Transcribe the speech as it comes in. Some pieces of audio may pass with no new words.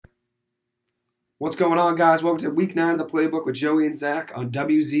What's going on, guys? Welcome to week 9 of the Playbook with Joey and Zach on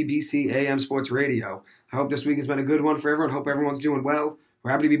WZBC AM Sports Radio. I hope this week has been a good one for everyone. Hope everyone's doing well.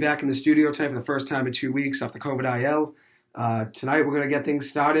 We're happy to be back in the studio tonight for the first time in 2 weeks off the COVID IL. Tonight we're going to get things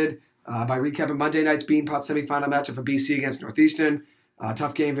started by recapping Monday night's Beanpot Semifinal matchup for BC against Northeastern.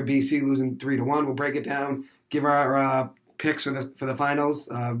 Tough game for BC, losing 3-1. We'll break it down, give our picks for the finals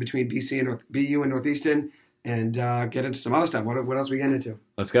between BC and BU and Northeastern, and get into some other stuff. What else are we getting into?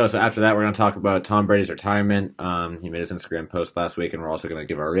 Let's go. So after that, we're going to talk about Tom Brady's retirement. He made his Instagram post last week, and we're also going to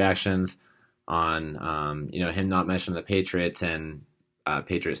give our reactions on him not mentioning the Patriots and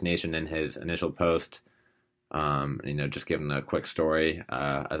Patriots Nation in his initial post. Just giving a quick story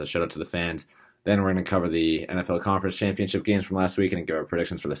as a shout out to the fans. Then we're going to cover the NFL Conference Championship games from last week and give our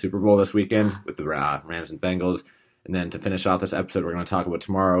predictions for the Super Bowl this weekend with the Rams and Bengals. And then to finish off this episode, we're going to talk about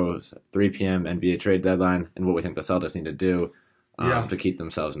tomorrow's 3 p.m. NBA trade deadline and what we think the Celtics need to do to keep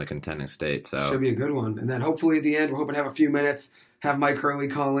themselves in a contending state. So should be a good one. And then hopefully at the end, we're hoping to have a few minutes, have Mike Hurley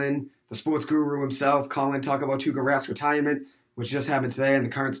call in, the sports guru himself, call in, talk about Tuukka Rask retirement, which just happened today, and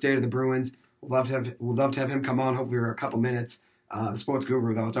the current state of the Bruins. We'd love to have him come on, hopefully for a couple minutes. The sports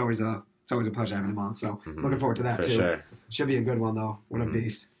guru, though, it's always a pleasure having him on. So looking forward to that, for too. Sure. Should be a good one, though. What a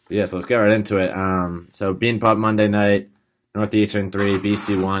beast. Yeah, so let's get right into it. So Beanpot Monday night, Northeastern 3,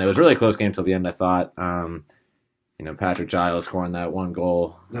 BC 1. It was a really close game till the end, I thought. Patrick Giles scoring that one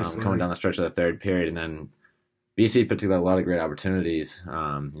goal coming down the stretch of the third period, and then BC put together a lot of great opportunities,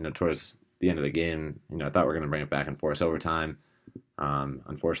 towards the end of the game. I thought we were going to bring it back and force overtime.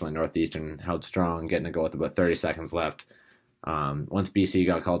 Unfortunately, Northeastern held strong, getting a goal with about 30 seconds left. Once BC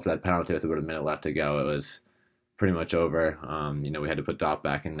got called for that penalty with about a minute left to go, it was pretty much over. We had to put Dop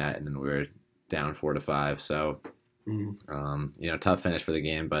back in net, and then we were down 4-5. So, tough finish for the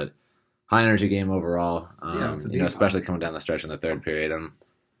game, but high energy game overall. Especially coming down the stretch in the third period.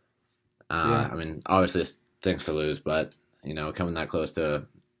 Obviously it stinks to lose, but coming that close to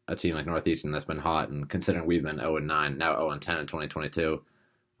a team like Northeastern that's been hot, and considering we've been 0-9, now 0-10 in 2022,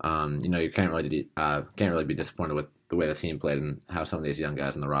 you can't really be disappointed with the way the team played and how some of these young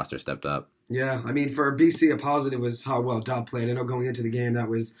guys in the roster stepped up. Yeah, for BC, a positive was how well Dobb played. I know going into the game, that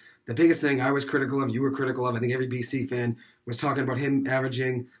was the biggest thing I was critical of, you were critical of. I think every BC fan was talking about him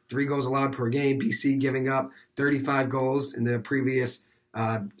averaging 3 goals allowed per game, BC giving up 35 goals in the previous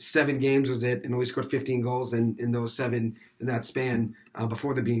 7 games was it, and only scored 15 goals in those 7 in that span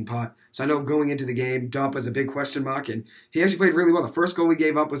before the Beanpot. So I know going into the game, Dopp was a big question mark, and he actually played really well. The first goal we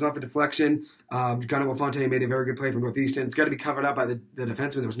gave up was off a deflection. Gunnar Fontaine made a very good play from Northeastern. It's got to be covered up by the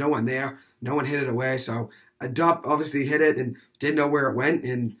defenseman. There was no one there. No one hit it away. So Dopp obviously hit it and didn't know where it went,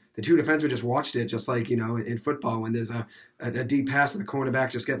 and the 2 defensemen just watched it, just like, in football when there's a deep pass and the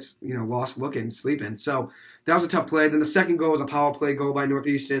cornerback just gets, lost looking, sleeping. So that was a tough play. Then the second goal was a power play goal by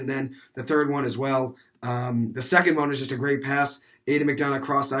Northeastern, then the third one as well. The second one was just a great pass. Aiden McDonough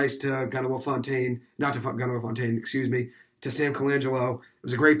cross ice to Gunnar Fontaine, to Sam Colangelo. It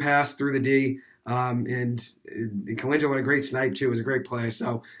was a great pass through the D. And Colangelo had a great snipe, too. It was a great play.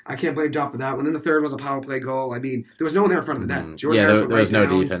 So I can't blame Dopp for that one. Then the third was a power play goal. There was no one there in front of the net. There was no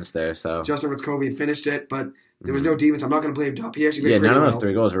defense there. So Justin Ritzkovian finished it, but there was no defense. I'm not going to blame Dopp. He actually played pretty none of those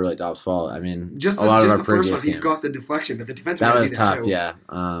 3 goals were really Dopp's fault. Just a lot of our the first one, games, he got the deflection, but the defense that was there tough, too. yeah.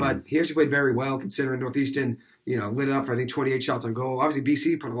 But he actually played very well considering Northeastern, lit it up for, I think, 28 shots on goal. Obviously,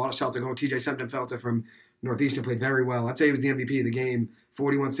 BC put a lot of shots on goal. TJ Sempton-Felter from Northeastern played very well. I'd say he was the MVP of the game.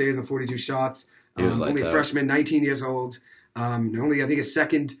 41 saves on 42 shots. Only a freshman, 19 years old. Only, I think, his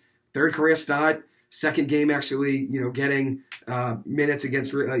third career start. Second game, actually, getting minutes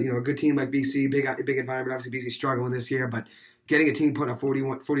against, a good team like BC. Big environment. Obviously, BC struggling this year, but getting a team putting up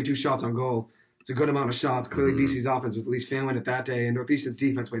 42 shots on goal. It's a good amount of shots. Clearly, BC's offense was at least failing it that day, and Northeastern's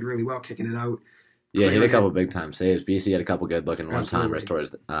defense played really well, kicking it out. Yeah, he had a couple big-time saves. BC had a couple good-looking one-timers towards,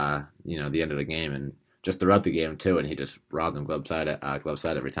 the end of the game, and just throughout the game, too, and he just robbed them glove side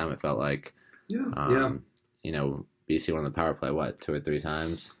every time, it felt like. Yeah. BC won the power play, 2 or 3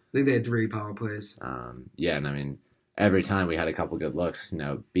 times? I think they had 3 power plays. And every time we had a couple good looks.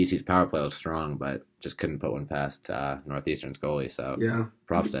 BC's power play was strong, but just couldn't put one past Northeastern's goalie, so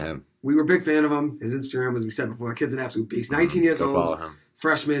props to him. We were a big fan of him. His Instagram, as we said before, the kid's an absolute beast. 19 years old, follow him.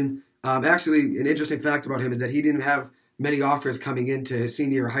 Freshman. Actually, an interesting fact about him is that he didn't have many offers coming into his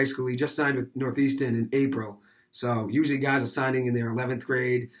senior year of high school. He just signed with Northeastern in April. So usually guys are signing in their 11th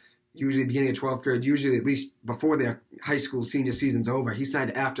grade, usually beginning of 12th grade, usually at least before their high school senior season's over. He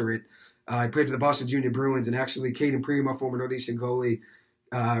signed after it. He played for the Boston Junior Bruins, and actually Caden Primo, former Northeastern goalie,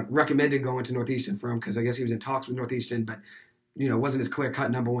 recommended going to Northeastern for him because I guess he was in talks with Northeastern, but wasn't his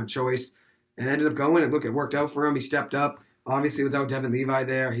clear-cut number 1 choice. And ended up going, and look, it worked out for him. He stepped up. Obviously, without Devin Levi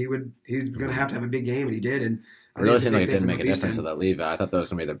there, he's going to have a big game, and he did. And it really seemed like it didn't make a difference with that Levi. I thought that was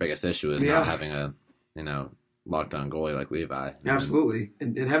going to be their biggest issue is not having a lockdown goalie like Levi. Absolutely,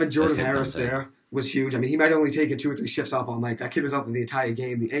 and having Jordan Harris there was huge. I mean, he might only take 2 or 3 shifts off all night. That kid was out in the entire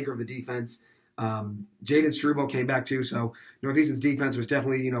game, the anchor of the defense. Jaden Struble came back too, so Northeastern's defense was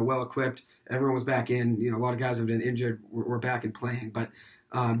definitely well equipped. Everyone was back in. A lot of guys have been injured. Were back and playing, but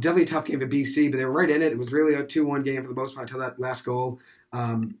definitely a tough game for BC. But they were right in it. It was really a 2-1 game for the most part until that last goal.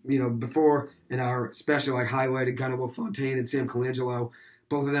 Before in our special, I highlighted Gunnar Fontaine and Sam Colangelo.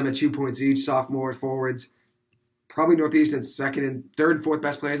 Both of them at 2 points each, sophomore forwards. Probably Northeastern's second and third and fourth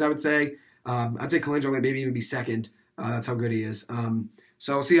best players, I would say. I'd say Colangelo might maybe even be second. That's how good he is.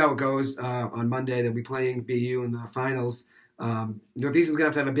 So we'll see how it goes on Monday. They'll be playing BU in the finals. Northeastern's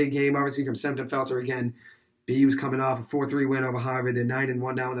going to have a big game, obviously, from Semton Felter again. BU's coming off a 4-3 win over Harvard. They're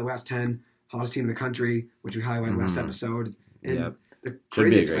 9-1 now in the West 10. Hottest team in the country, which we highlighted last episode. And the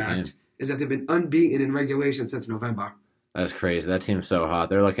craziest fact is that they've been unbeaten in regulation since November. That's crazy. That team's so hot.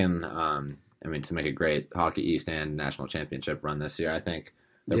 They're looking, to make a great Hockey East and National Championship run this year. I think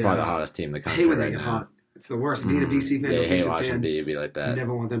they're probably the hottest team in the country. I hate when they get hot. It's the worst. Being a BC fan, hate watching BU be like that. You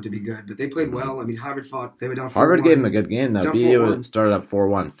never want them to be good, but they played well. I mean, Harvard fought. They were down 4-1. Harvard gave them a good game, though. BU started up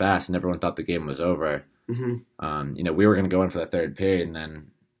 4-1 fast, and everyone thought the game was over. Mm-hmm. We were going to go in for the third period, and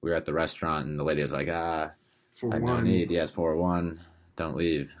then we were at the restaurant, and the lady was like, 4-1. No need. Yeah, it's 4-1. Don't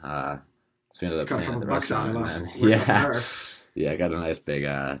leave. So we ended up playing at the restaurant. I got a nice big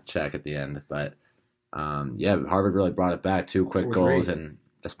check at the end. But, Harvard really brought it back. 2 quick goals in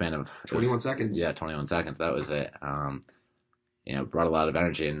a span of 21 seconds. Yeah, 21 seconds. That was it. Brought a lot of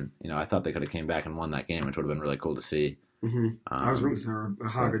energy, and I thought they could have came back and won that game, which would have been really cool to see. Mm-hmm. I was rooting for a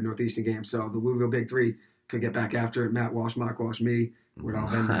Harvard Northeastern game, so the Louisville Big Three could get back after it. Matt Walsh, Mark Walsh, me would all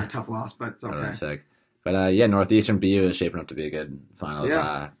been a tough loss, but it's okay. Sick. But Northeastern BU is shaping up to be a good finals.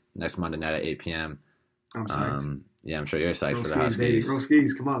 Next Monday night at 8 p.m. I'm psyched. I'm sure you're excited for the Huskies, baby. Roll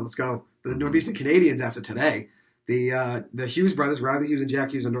skis. Come on, let's go. The Northeastern Canadians after today. The Hughes brothers, Riley Hughes and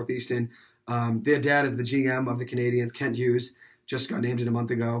Jack Hughes on Northeastern. Their dad is the GM of the Canadians, Kent Hughes, just got named it a month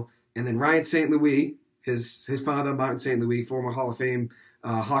ago. And then Ryan St. Louis, his father, Martin St. Louis, former Hall of Fame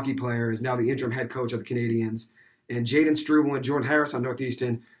hockey player, is now the interim head coach of the Canadians. And Jaden Struble and Jordan Harris on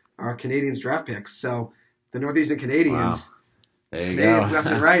Northeastern are Canadians draft picks. So the Northeastern Canadians, Canadians left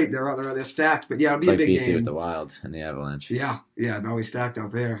and right, they're stacked. But it'll be a big BC game. With the Wild and the Avalanche. Yeah, they're always stacked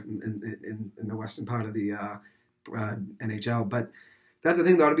out there in the western part of the NHL. But that's the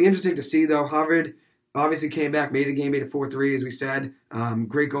thing, though. It'll be interesting to see, though. Harvard obviously came back, made it 4-3, as we said.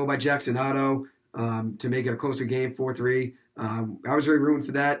 Great goal by Jackson Otto to make it a closer game, 4-3. I was really rooting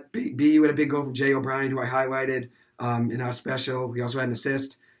for that. BU had a big goal from Jay O'Brien, who I highlighted in our special. He also had an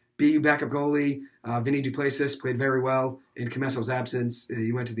assist. BU backup goalie, Vinny Duplessis, played very well in Comesso's absence.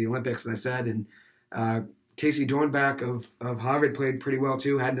 He went to the Olympics, as I said. And Casey Dornbach of Harvard played pretty well,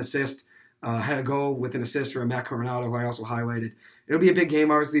 too, had an assist. Had a goal with an assist from Matt Coronado, who I also highlighted. It'll be a big game,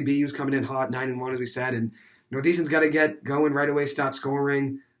 obviously. BU's coming in hot, 9-1, as we said. And Northeastern's got to get going right away, start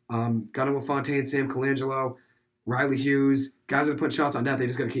scoring. Gunnar Fontaine, Sam Colangelo, Riley Hughes. Guys that put shots on net, they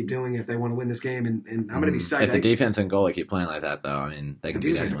just got to keep doing it if they want to win this game. And I'm going to be psyched. If the defense and goalie keep playing like that, though, they can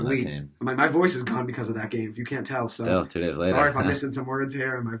beat anyone on that team. My voice is gone because of that game, if you can't tell. So still, 2 days later. Sorry if I'm missing some words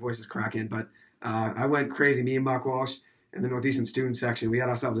here and my voice is cracking. But I went crazy, me and Mark Walsh in the Northeastern student section. We had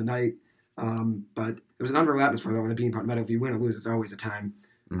ourselves a night. But it was an unreal atmosphere over the Beanpot Meadow. If you win or lose, it's always a time.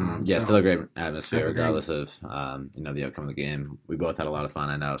 Still a great atmosphere regardless of the outcome of the game. We both had a lot of fun,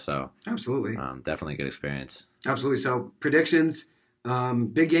 I know. So absolutely, definitely a good experience. Absolutely. So predictions,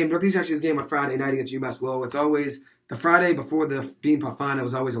 big game. Northeast actually is a game on Friday night against UMass Lowell. It's always the Friday before the Beanpot Final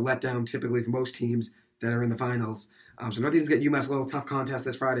is always a letdown, typically for most teams that are in the finals. So Northeast's get UMass Lowell, tough contest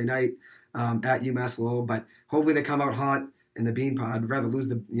this Friday night at UMass Lowell, but hopefully they come out hot. In the Beanpot, I'd rather lose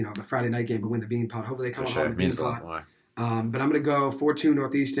the Friday night game but win the Beanpot. Hopefully they come out in the Beanpot. But I'm going to go 4-2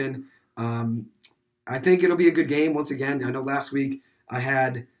 Northeastern. I think it'll be a good game once again. I know last week I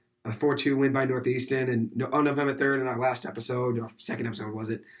had a 4-2 win by Northeastern, and on November 3rd in our last episode, or second episode was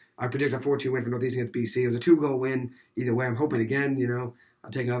it, I predicted a 4-2 win for Northeastern against BC. It was a 2-goal win either way. I'm hoping again,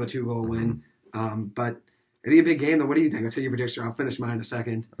 I'll take another 2-goal win. But it'll be a big game, though. What do you think? Let's hear your prediction. I'll finish mine in a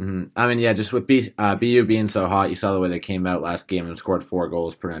second. Just with BU being so hot, you saw the way they came out last game and scored 4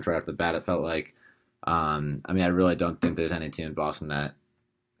 goals pretty much right off the bat. It felt like, I really don't think there's any team in Boston that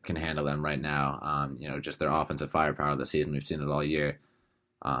can handle them right now. Just their offensive firepower this season. We've seen it all year.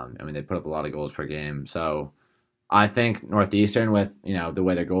 They put up a lot of goals per game. So I think Northeastern, with, the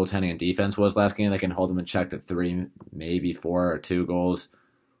way their goaltending and defense was last game, they can hold them in check to 3, maybe 4 or 2 goals.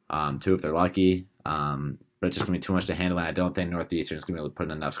 2 if they're lucky. but it's just going to be too much to handle, and I don't think Northeastern is going to be able to put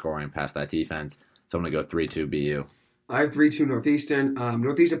in enough scoring past that defense. So I'm going to go 3-2 BU. I have 3-2 Northeastern.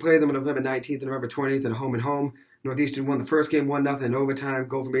 Northeastern played them on November 19th and November 20th at home and home. Northeastern won the first game 1-0 in overtime,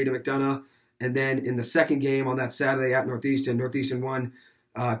 goal from Ada McDonough. And then in the second game on that Saturday at Northeastern won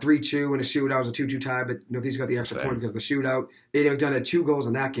 3-2 in a shootout. It was a 2-2 tie, but Northeastern got the extra point because of the shootout. Ada McDonough had 2 goals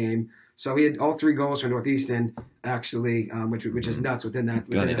in that game. So he had all 3 goals for Northeastern, actually, which is nuts within that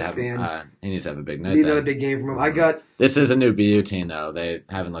span. He needs to have a big night. Need another big game from him. This is a new BU team, though. They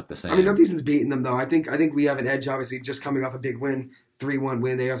haven't looked the same. I mean, Northeastern's beaten them, though. I think we have an edge, obviously, just coming off a big win, 3-1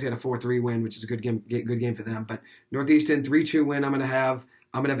 win. They also had a 4-3 win, which is a good game for them. But Northeastern, 3-2 win. I'm going to have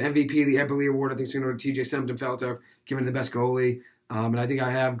MVP, the Eberle Award. I think it's going to go to TJ Semifinal, given the best goalie. And I think I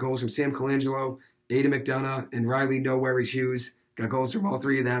have goals from Sam Colangelo, Ada McDonough, and Riley No Worries Hughes. Got goals from all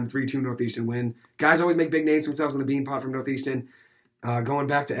 3 of them. 3-2 Northeastern win. Guys always make big names for themselves in the Beanpot from Northeastern. Going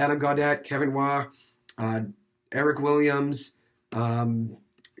back to Adam Gaudette, Kevin Waugh, Eric Williams,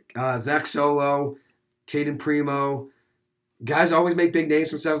 Zach Solo, Caden Primo. Guys always make big names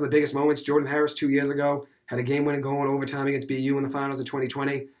for themselves in the biggest moments. Jordan Harris 2 years ago had a game-winning goal in overtime against BU in the finals in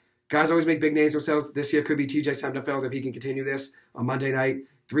 2020. Guys always make big names for themselves. This year could be TJ Semifinal if he can continue this on Monday night.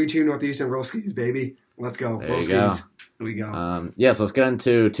 3-2 Northeastern, roll skis, baby. Let's go. Roll skis. Here we go. So let's get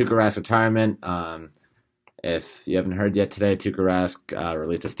into Tuukka Rask's retirement. If you haven't heard yet today, Tuukka Rask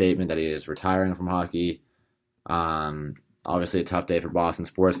released a statement that he is retiring from hockey. Obviously a tough day for Boston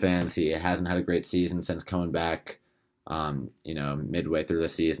sports fans. He hasn't had a great season since coming back, midway through the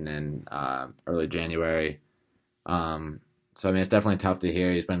season in early January. So, I mean, it's definitely tough to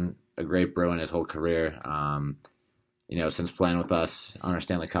hear. He's been a great Bruin his whole career, since playing with us on our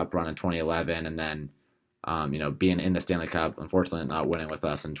Stanley Cup run in 2011 and then, being in the Stanley Cup, unfortunately not winning with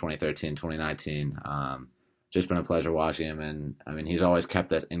us in 2013, 2019. Just been a pleasure watching him, and, I mean, he's always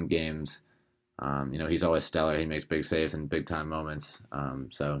kept us in games. He's always stellar. He makes big saves in big-time moments.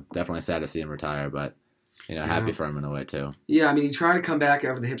 So definitely sad to see him retire, but, happy for him in a way, too. Yeah, I mean, he tried to come back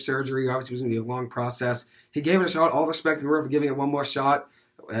after the hip surgery. Obviously, it was going to be a long process. He gave it a shot. All respect in the world for giving it one more shot,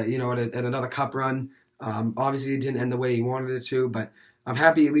 at another cup run. Obviously, it didn't end the way he wanted it to, but I'm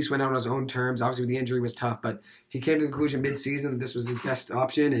happy he at least went out on his own terms. Obviously, the injury was tough, but he came to the conclusion mid-season that this was the best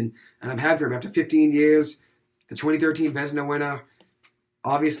option, and I'm happy for him. After 15 years, the 2013 Vezina winner,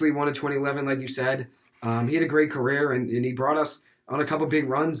 obviously won in 2011, like you said. He had a great career, and he brought us on a couple big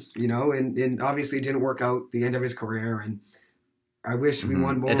runs, and obviously it didn't work out the end of his career, and I wish we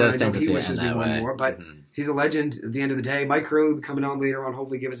won more. It does I know to he see wishes it in we that won way. more, but he's a legend at the end of the day. Mike Hurley will be coming on later on,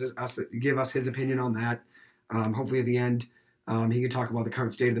 hopefully give us his opinion on that. Hopefully at the end, he can talk about the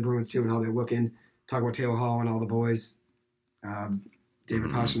current state of the Bruins too and how they're looking, talk about Taylor Hall and all the boys,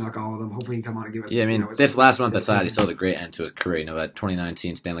 David Pastrnak, all of them. Hopefully he can come on and give us. Yeah, I mean, this last month aside, he still had a great end to his career. That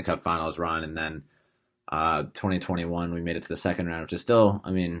 2019 Stanley Cup Finals run, and then 2021 we made it to the second round, which is still,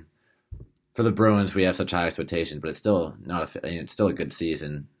 I mean, for the Bruins we have such high expectations, but it's still it's still a good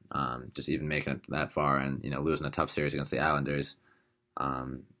season. Just even making it that far and losing a tough series against the Islanders.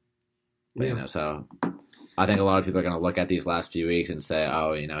 So I think a lot of people are going to look at these last few weeks and say,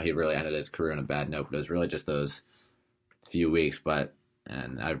 oh, he really ended his career on a bad note, but it was really just those few weeks.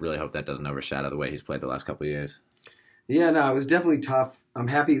 And I really hope that doesn't overshadow the way he's played the last couple of years. Yeah, no, it was definitely tough. I'm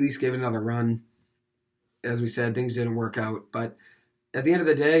happy at least gave it another run. As we said, things didn't work out. But at the end of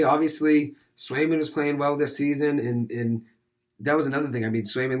the day, obviously, Swayman was playing well this season, and that was another thing. I mean,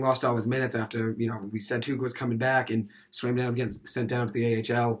 Swayman lost all his minutes after, we said Tuukka was coming back, and Swayman ended up getting sent down to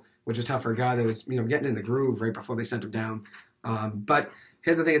the AHL, which was tough for a guy that was, getting in the groove right before they sent him down. But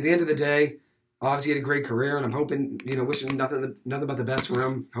here's the thing. At the end of the day, obviously he had a great career, and I'm hoping, wishing him nothing but the best for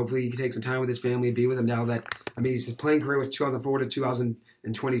him. Hopefully he can take some time with his family and be with him now that, his playing career was 2004 to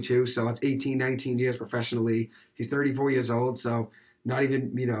 2022, so that's 18, 19 years professionally. He's 34 years old, so not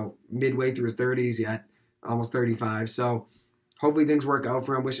even, midway through his 30s yet, almost 35. So hopefully things work out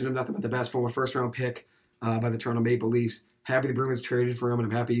for him. Wishing him nothing but the best. Former first-round pick by the Toronto Maple Leafs. Happy the Bruins traded for him,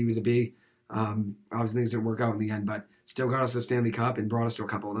 and I'm happy he was a B. Obviously things didn't work out in the end, but still got us the Stanley Cup and brought us to a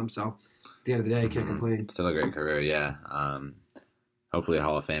couple of them, so at the end of the day, can't complain. Still a great career, yeah. Hopefully a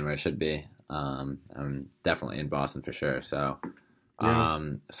Hall of Famer should be. Definitely in Boston for sure. So,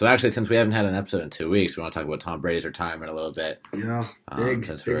 so actually, since we haven't had an episode in 2 weeks, we want to talk about Tom Brady's retirement a little bit. Yeah, big.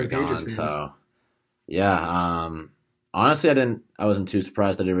 Since big we were gone. Fans. So, yeah. Honestly, I wasn't too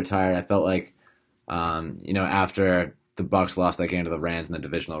surprised that he retired. I felt like, after the Bucs lost that game to the Rams in the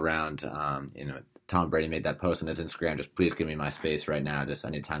divisional round, Tom Brady made that post on his Instagram, just please give me my space right now. Just I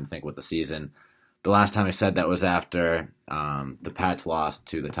need time to think with the season. The last time he said that was after the Pats lost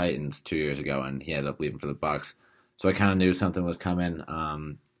to the Titans 2 years ago, and he ended up leaving for the Bucs. So I kind of knew something was coming.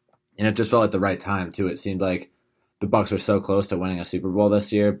 And it just felt like the right time, too. It seemed like the Bucs were so close to winning a Super Bowl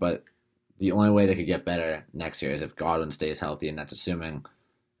this year, but the only way they could get better next year is if Godwin stays healthy, and that's assuming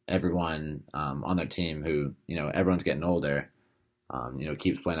everyone on their team who, everyone's getting older,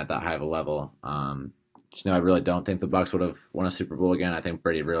 keeps playing at that high of a level. I really don't think the Bucs would have won a Super Bowl again. I think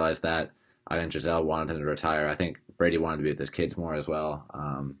Brady realized that. I think Giselle wanted him to retire. I think Brady wanted to be with his kids more as well.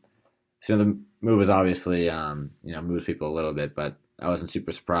 So the move was obviously, moves people a little bit, but I wasn't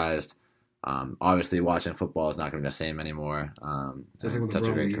super surprised. Obviously, watching football is not going to be the same anymore. Such a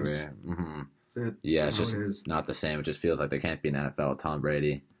great career. Mm-hmm. Yeah, it's just not the same. It just feels like there can't be an NFL with Tom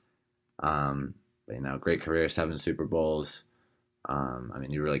Brady. But, great career, 7 Super Bowls.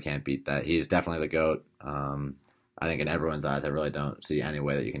 You really can't beat that. He's definitely the GOAT. I think in everyone's eyes, I really don't see any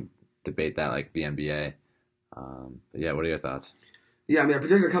way that you can debate that like the NBA. But yeah, what are your thoughts? Yeah, I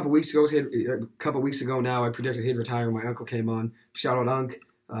predicted a couple weeks ago now, I predicted he'd retire when my uncle came on. Shout out Unc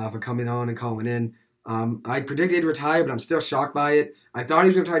for coming on and calling in. I predicted he'd retire, but I'm still shocked by it. I thought he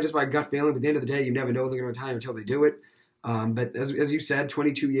was going to retire just by gut feeling, but at the end of the day, you never know they're going to retire until they do it. But as you said,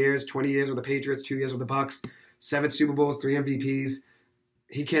 22 years, 20 years with the Patriots, 2 years with the Bucs, 7 Super Bowls, 3 MVPs.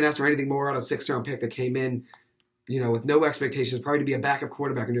 He can't ask for anything more out of a 6th-round pick that came in, with no expectations, probably to be a backup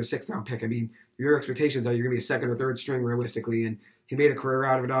quarterback and do a 6th-round pick. Your expectations are you're going to be a 2nd or 3rd string realistically, and he made a career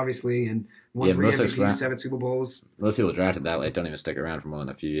out of it, obviously, and won 3 MVPs, 7 Super Bowls. Most people drafted that late don't even stick around for more than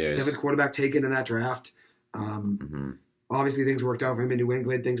a few years. 7th quarterback taken in that draft. Obviously, things worked out for him in New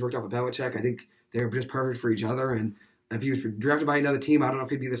England. Things worked out for Belichick. I think they were just perfect for each other, and if he was drafted by another team, I don't know if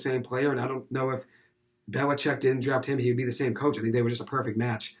he'd be the same player, and I don't know if Belichick didn't draft him, he would be the same coach. I think they were just a perfect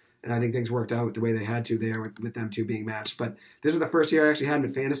match, and I think things worked out the way they had to there with them two being matched. But this was the first year I actually had him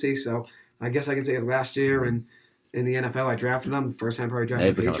in fantasy, so I guess I can say his last year in the NFL. I drafted him. First time probably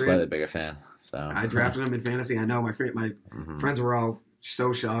drafted Patriot. I've become a slightly bigger fan. So I drafted him in fantasy. I know my friends were all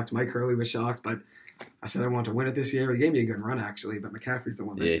so shocked. Mike Hurley was shocked, but I said I want to win it this year. He gave me a good run, actually, but McCaffrey's the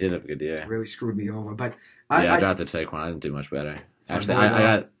one that he did have a good year. Really screwed me over. But I drafted Saquon. I didn't do much better. Actually, I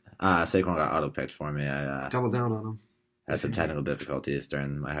got Saquon got auto-picked for me. I doubled down on him. Had some technical difficulties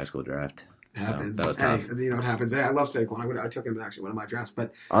during my high school draft. It happens. So that was tough. Hey, it happens. But I love Saquon. I took him in actually one of my drafts.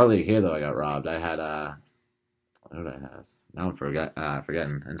 But our league here, though, I got robbed. I had, what did I have? Now I'm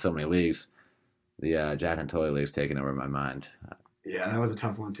forgetting. In so many leagues, the Jack and Tully league's taking over my mind. Yeah, that was a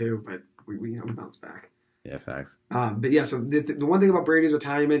tough one, too. But we bounced back. Yeah, facts. But yeah, so the one thing about Brady's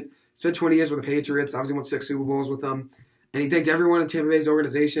retirement, spent 20 years with the Patriots, obviously won 6 Super Bowls with them, and he thanked everyone in Tampa Bay's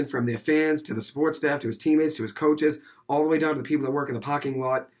organization, from their fans to the support staff to his teammates to his coaches, all the way down to the people that work in the parking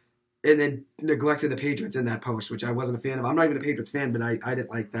lot, and then neglected the Patriots in that post, which I wasn't a fan of. I'm not even a Patriots fan, but I didn't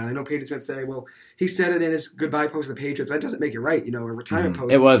like that. I know Patriots fans say, well, he said it in his goodbye post to the Patriots, but that doesn't make it right. A retirement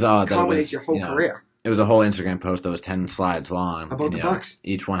post culminates your whole career. It was a whole Instagram post that was 10 slides long. About the Bucs.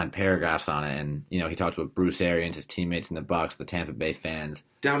 Each one had paragraphs on it, and he talked with Bruce Arians, his teammates in the Bucs, the Tampa Bay fans.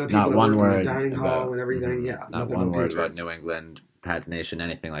 Down to the people that worked in the dining hall and everything. Yeah, not one word about New England, Pats Nation,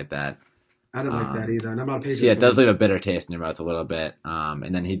 anything like that. I didn't like that either, and I'm not a Patriots fan. Yeah, it does leave a bitter taste in your mouth a little bit.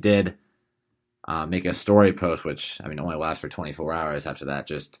 And then he did make a story post, which only lasts for 24 hours after that.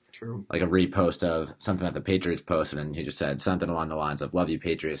 Just True. Like a repost of something that the Patriots posted, and he just said something along the lines of "Love you,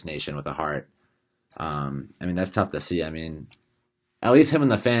 Patriots Nation" with a heart. That's tough to see. At least him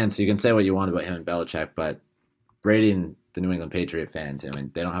and the fans, so you can say what you want about him and Belichick, but Brady and the New England Patriot fans,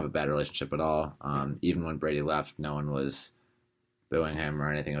 they don't have a bad relationship at all. Even when Brady left, no one was booing him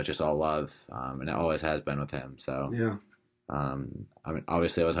or anything. It was just all love, and it always has been with him. So yeah.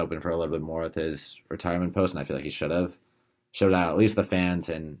 Obviously I was hoping for a little bit more with his retirement post, and I feel like he should have showed out at least the fans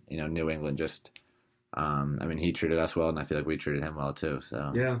and New England. Just he treated us well, and I feel like we treated him well too.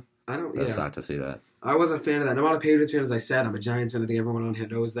 So yeah. It sucked to see that. I wasn't a fan of that. I'm not a Patriots fan, as I said. I'm a Giants fan. I think everyone on here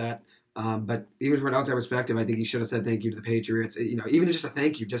knows that. But even from an outside perspective, I think he should have said thank you to the Patriots. Even just a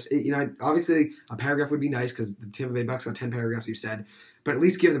thank you. Just obviously a paragraph would be nice because the Tampa Bay Bucs got 10 paragraphs. You said, but at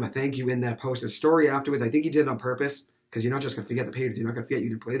least give them a thank you in that post. A story afterwards. I think he did it on purpose because you're not just going to forget the Patriots. You're not going to forget you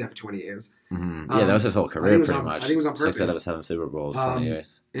didn't play that for 20 years. Mm-hmm. Yeah, that was his whole career pretty much. I think it was on purpose. 6 out of 7 Super Bowls, 20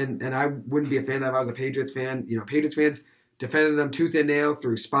 years. And I wouldn't be a fan of that if I was a Patriots fan. Patriots fans defended him tooth and nail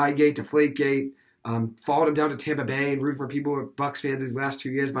through Spygate to Flakegate. Followed him down to Tampa Bay and rooted for people who are Bucs fans these last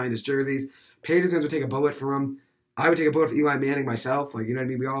 2 years buying his jerseys. Patriots fans would take a bullet for him. I would take a bullet for Eli Manning myself. We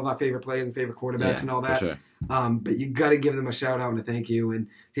all have our favorite players and favorite quarterbacks and all that. For sure. But you got to give them a shout out and a thank you. And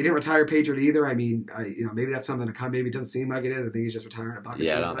he didn't retire Patriot either. Maybe that's something to come. Maybe it doesn't seem like it is. I think he's just retiring a bucket.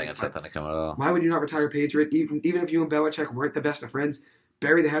 Yeah, I don't think it's something to come at all. Why would you not retire Patriot? Even if you and Belichick weren't the best of friends,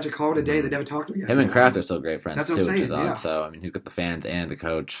 bury the hatchet, call it a day, and they never talked to me again. Him and Kraft are still great friends too, which is odd. Yeah. So he's got the fans and the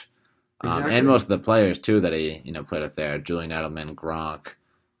coach. Exactly. And most of the players too that he played up there. Julian Edelman, Gronk,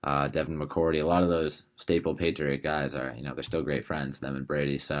 Devin McCourty. A lot of those staple Patriot guys are, they're still great friends, them and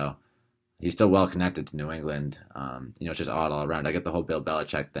Brady. So he's still well connected to New England. It's just odd all around. I get the whole Bill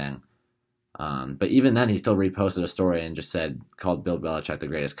Belichick thing. But even then, he still reposted a story and just called Bill Belichick the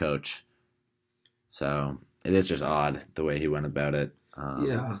greatest coach. So it is just odd the way he went about it.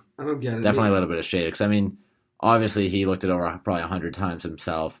 Yeah, I don't get it. Definitely a little bit of shade. Because, obviously he looked it over probably 100 times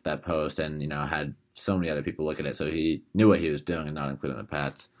himself, that post, and, had so many other people look at it. So he knew what he was doing and not including the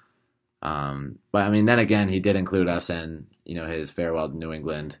Pats. But, then again, he did include us in, his farewell to New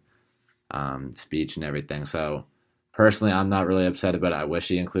England speech and everything. So personally, I'm not really upset about it. I wish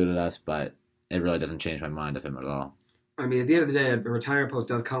he included us, but it really doesn't change my mind of him at all. At the end of the day, a retirement post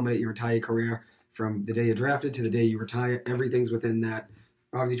does culminate your entire career from the day you're drafted to the day you retire. Everything's within that.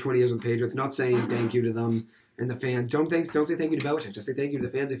 Obviously, 20 years with the Patriots. Not saying thank you to them and the fans. Don't say thank you to Belichick. Just say thank you to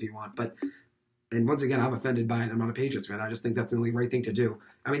the fans if you want. And once again, I'm offended by it. I'm not a Patriots fan. I just think that's the only right thing to do.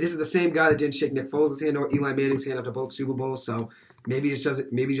 This is the same guy that didn't shake Nick Foles' hand or Eli Manning's hand after both Super Bowls. So maybe he just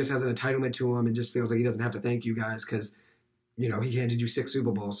has an entitlement to him and just feels like he doesn't have to thank you guys because he handed you 6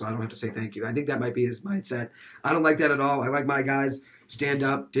 Super Bowls, so I don't have to say thank you. I think that might be his mindset. I don't like that at all. I like my guys stand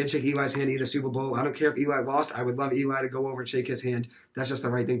up. Didn't shake Eli's hand either Super Bowl. I don't care if Eli lost. I would love Eli to go over and shake his hand. That's just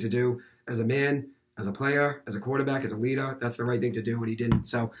the right thing to do as a man, as a player, as a quarterback, as a leader. That's the right thing to do, and he didn't.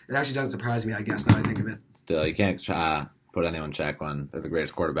 So it actually doesn't surprise me, I guess, now I think of it. Still, you can't put anyone in check when they're the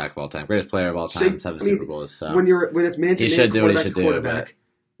greatest quarterback of all time, greatest player of all time, 7 Super Bowls. So when it's man-to-man, quarterback to quarterback,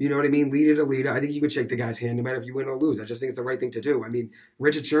 you know what I mean? Leader to leader. I think you would shake the guy's hand no matter if you win or lose. I just think it's the right thing to do.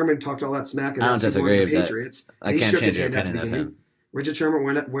 Richard Sherman talked all that smack and disagree the Patriots. I can't change your opinion of him. Richard Sherman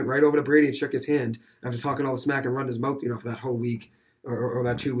went right over to Brady and shook his hand after talking all the smack and run his mouth, for that whole week or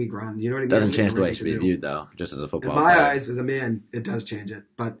that 2-week run. You know what I mean? Doesn't change the way he should be viewed, though, just as a football player. In my eyes, as a man, it does change it.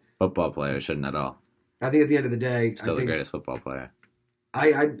 But football players shouldn't at all. I think at the end of the day, still the greatest football player.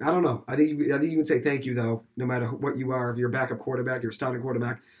 I don't know. I think you would say thank you, though, no matter what you are. If you're a backup quarterback, you're a starting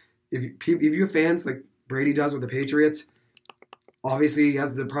quarterback. If you have fans like Brady does with the Patriots, obviously he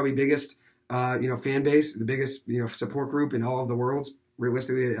has the probably biggest fan base, the biggest support group in all of the world.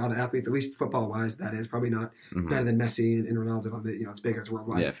 Realistically, out of athletes, at least football wise, that is probably not better than Messi and Ronaldo. It's bigger, it's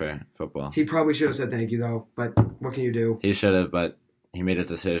worldwide. Yeah, fair football. He probably should have said thank you though, but what can you do? He should have, but he made his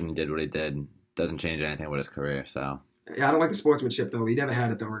decision. He did what he did. Doesn't change anything with his career. So yeah, I don't like the sportsmanship though. He never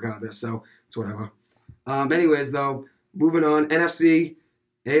had it though, regardless. So it's whatever. Anyways, though, moving on. NFC,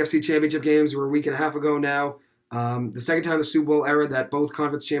 AFC Championship games were a week and a half ago now. The second time in the Super Bowl era that both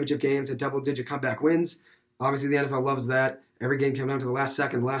conference championship games had double-digit comeback wins. Obviously, the NFL loves that. Every game came down to the last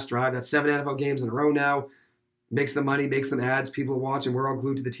second, last drive. That's 7 NFL games in a row now. Makes them money, makes them ads. People are watching. We're all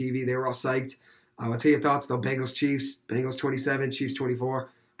glued to the TV. They were all psyched. Let's hear your thoughts, though. Bengals-Chiefs. Bengals 27, Chiefs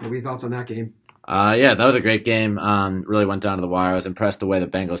 24. What were your thoughts on that game? Yeah, that was a great game. Really went down to the wire. I was impressed the way the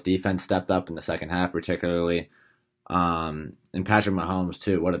Bengals defense stepped up in the second half, particularly. And Patrick Mahomes,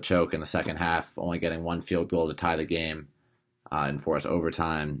 too. What a choke in the second half, only getting 1 field goal to tie the game and force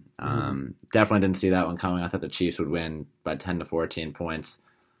overtime. Definitely didn't see that one coming. I thought the Chiefs would win by 10 to 14 points.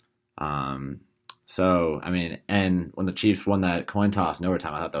 And when the Chiefs won that coin toss in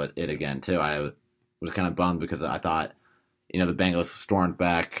overtime, I thought that was it again, too. I was kind of bummed because I thought, the Bengals stormed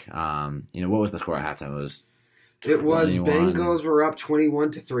back. What was the score at halftime? It was Bengals were up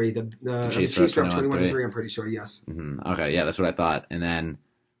 21-3. The Chiefs were up 21-3, I'm pretty sure, yes. Okay, yeah, that's what I thought. And then,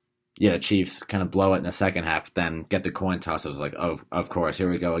 the Chiefs kind of blow it in the second half, then get the coin toss. I was like, oh, of course, here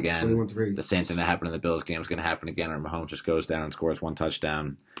we go again. 21-3. The same thing that happened in the Bills game is going to happen again, or Mahomes just goes down and scores 1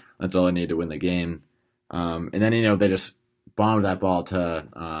 touchdown. That's all they need to win the game. And then, they just bombed that ball to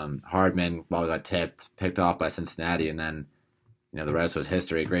Hardman. Ball got picked off by Cincinnati, and then, the rest was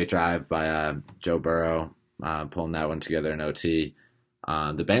history. Great drive by Joe Burrow. Pulling that one together in OT.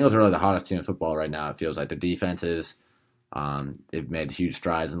 The Bengals are really the hottest team in football right now. It feels like the defenses, they've made huge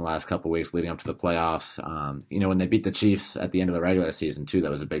strides in the last couple of weeks leading up to the playoffs. When they beat the Chiefs at the end of the regular season, too, that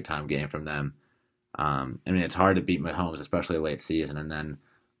was a big-time game from them. It's hard to beat Mahomes, especially late season. And then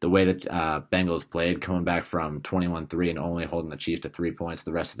the way that Bengals played, coming back from 21-3 and only holding the Chiefs to 3 points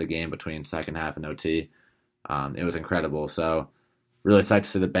the rest of the game between second half and OT, it was incredible. So really psyched to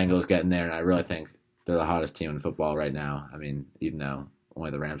see the Bengals get in there, and I really think they're the hottest team in football right now. Even though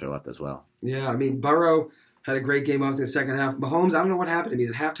only the Rams are left as well. Yeah, Burrow had a great game, obviously, in the second half. Mahomes, I don't know what happened.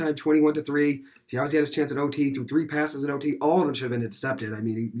 At halftime, 21-3. He obviously had his chance at OT, threw 3 passes in OT. All of them should have been intercepted.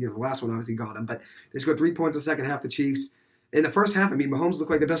 The last one obviously got him. But they scored 3 points in the second half, the Chiefs. In the first half, Mahomes looked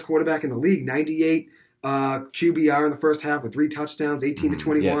like the best quarterback in the league. 98 QBR in the first half with 3 touchdowns,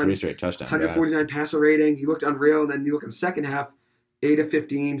 18-21. Yeah, 3 straight touchdowns. 149 passer rating. He looked unreal. And then you look at the second half, 8 of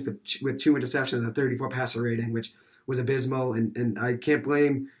 15 with 2 interceptions and a 34 passer rating, which was abysmal, and I can't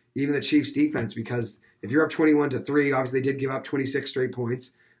blame even the Chiefs defense, because if you're up 21-3, obviously they did give up 26 straight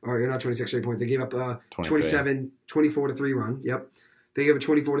points, or not 26 straight points. They gave up a 24-3 run. Yep, they gave a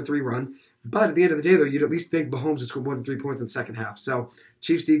 24-3 run. But at the end of the day, though, you'd at least think Mahomes would score more than 3 points in the second half. So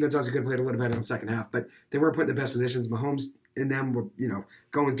Chiefs defense obviously could have played a little better in the second half, but they weren't put in the best positions. Mahomes and them were,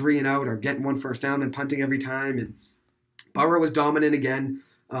 going 3 and out or getting one first down, then punting every time. And Burrow was dominant again.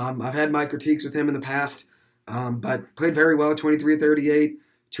 I've had my critiques with him in the past, but played very well. 23-38,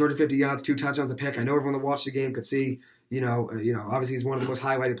 250 yards, 2 touchdowns a pick. I know everyone that watched the game could see. Obviously he's one of the most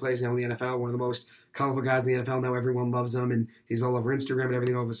highlighted players now in the NFL, one of the most colorful guys in the NFL now. Everyone loves him, and he's all over Instagram and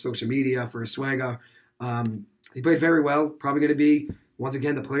everything, all over social media for his swagger. He played very well. Probably going to be, once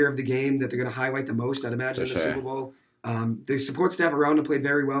again, the player of the game that they're going to highlight the most, I'd imagine, in the Super Bowl. The support staff around him played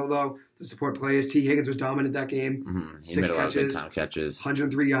very well, though. The support players, T. Higgins was dominant that game. Mm-hmm. 6 catches,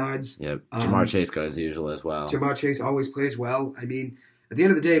 103 yards. Yep. Jamar Chase got as usual as well. Jamar Chase always plays well. I mean, at the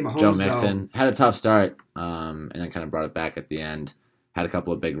end of the day, Mahomes, Joe Mixon had a tough start, and then kind of brought it back at the end. Had a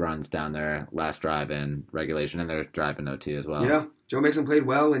couple of big runs down their last drive in regulation and their drive in OT as well. Yeah, Joe Mixon played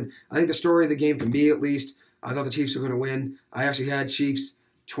well, and I think the story of the game, for me at least, I thought the Chiefs were going to win. I actually had Chiefs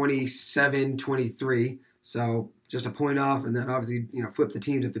 27-23, so just a point off, and then obviously, flip the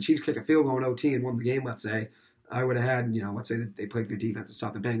teams. If the Chiefs kicked a field goal in OT and won the game, let's say, I would have had, let's say that they played good defense to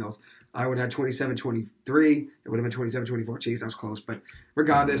stop the Bengals. I would have had 27-23. It would have been 27-24 Chiefs. I was close. But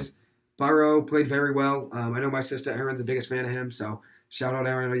regardless, Burrow played very well. I know my sister Erin's the biggest fan of him. So shout out,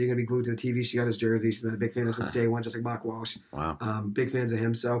 Erin. I know you're going to be glued to the TV. She got his jersey. She's been a big fan of him since day one, just like Mark Walsh. Wow. Big fans of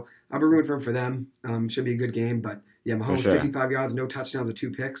him. So I'll be rooting for them. Should be a good game. But, yeah, Mahomes, 55 yards, no touchdowns, with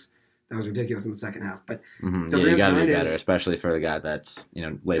 2 picks. That was ridiculous in the second half. But the Rams, you got to be better, especially for the guy that's,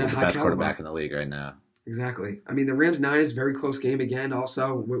 labeled the best quarterback in the league right now. Exactly. I mean, the Rams-Niners, very close game again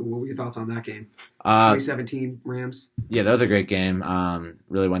also. What were your thoughts on that game? 2017 Rams? Yeah, that was a great game.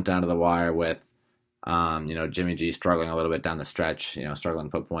 Really went down to the wire with, Jimmy G struggling a little bit down the stretch, struggling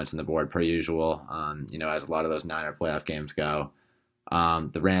to put points on the board per usual, as a lot of those Niner playoff games go.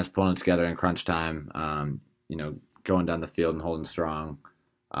 The Rams pulling together in crunch time, going down the field and holding strong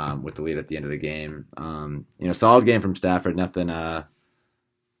with the lead at the end of the game. Solid game from Stafford, nothing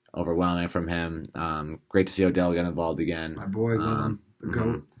overwhelming from him. Great to see Odell get involved again. My boy, love him. The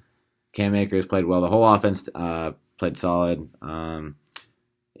GOAT. Cam Akers played well. The whole offense played solid. The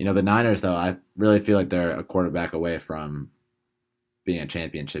Niners, though, I really feel like they're a quarterback away from being a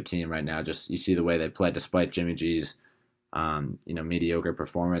championship team right now. Just you see the way they played despite Jimmy G's, mediocre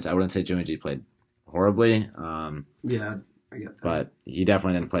performance. I wouldn't say Jimmy G played horribly. Yeah, I get that. But he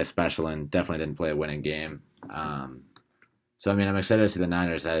definitely didn't play special and definitely didn't play a winning game. So, I'm excited to see the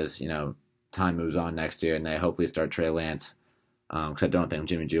Niners as, time moves on next year and they hopefully start Trey Lance, because I don't think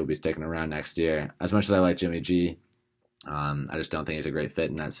Jimmy G will be sticking around next year. As much as I like Jimmy G, I just don't think he's a great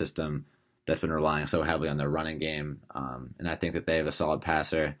fit in that system that's been relying so heavily on their running game. And I think that they have a solid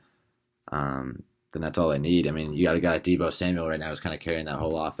passer. Then that's all they need. You got a guy like Deebo Samuel right now who's kind of carrying that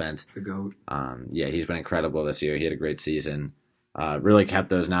whole offense. The GOAT. Yeah, he's been incredible this year. He had a great season. Really kept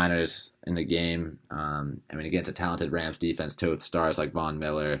those Niners in the game. Against a talented Rams defense, too, with stars like Von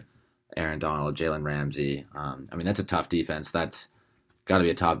Miller, Aaron Donald, Jalen Ramsey. That's a tough defense. That's got to be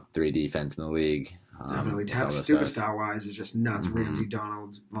a top 3 defense in the league. Definitely. Superstar-wise, it's just nuts. Mm-hmm. Ramsey,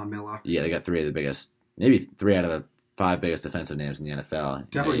 Donald, Von Miller. Yeah, they got 3 of the biggest, maybe 3 out of the 5 biggest defensive names in the NFL.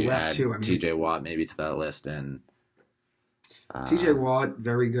 Definitely left, too. T.J. Watt maybe to that list. And T.J. Watt,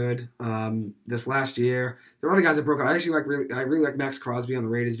 very good. This last year, there were other guys that broke out. I really like Max Crosby on the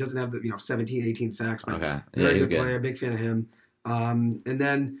Raiders. He doesn't have the 17, 18 sacks, but very good player. Big fan of him. And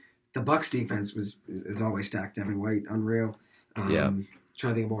then the Bucs defense is always stacked. Devin White, unreal.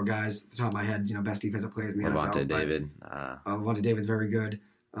 Trying to think of more guys at the top of my head. Best defensive players in the NFL. Levante David. Levante David's very good.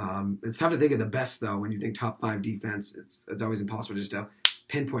 It's tough to think of the best though when you think top 5 defense. It's always impossible just to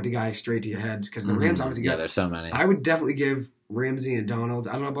pinpoint a guy straight to your head because the Rams obviously got. Yeah, there's so many. I would definitely give Ramsey and Donald.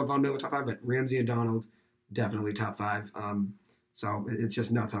 I don't know about Von Miller top 5, but Ramsey and Donald definitely top 5. So it's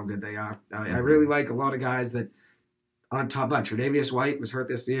just nuts how good they are. I really like a lot of guys that on top 5. Tre'Davious White was hurt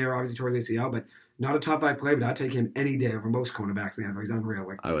this year, obviously towards ACL, but not a top 5 player. But I'd take him any day over most cornerbacks in the NFL. He's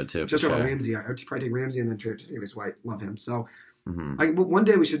unreal. I would too. Just over Ramsey, I'd probably take Ramsey and then Tre'Davious White. Love him. So one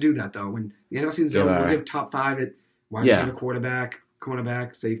day we should do that though. When the NFL season's over, we'll give top 5 at wide receiver, quarterback,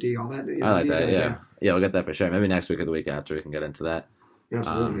 cornerback, safety, all that. I like that. Yeah, we'll get that for sure. Maybe next week or the week after we can get into that.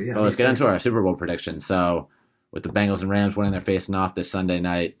 Absolutely. Let's get into our Super Bowl prediction. So, with the Bengals and Rams winning, they're facing off this Sunday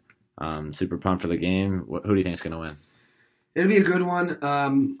night. Super pumped for the game. Who do you think is going to win? It'll be a good one.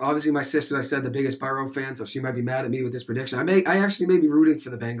 Obviously, my sister, I said, the biggest Burrow fan, so she might be mad at me with this prediction. I actually may be rooting for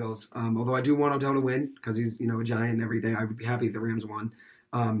the Bengals, although I do want Odell to win because he's a giant and everything. I would be happy if the Rams won.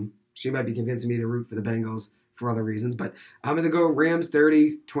 She might be convincing me to root for the Bengals for other reasons, but I'm going to go Rams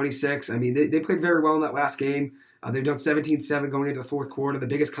 30-26. I mean, they played very well in that last game. They've done 17-7 going into the fourth quarter, the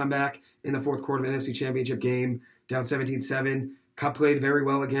biggest comeback in the fourth quarter of the NFC Championship game, down 17-7. Cup played very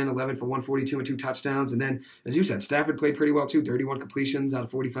well again, 11 for 142 and 2 touchdowns. And then, as you said, Stafford played pretty well too, 31 completions out of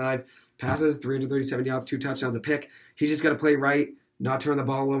 45 passes, 337 yards, 2 touchdowns, a pick. He's just got to play right, not turn the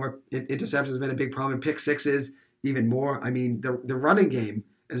ball over. Interceptions has been a big problem. Pick sixes, even more. I mean, the running game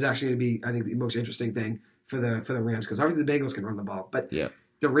is actually going to be, I think, the most interesting thing for the Rams because obviously the Bengals can run the ball. But yeah.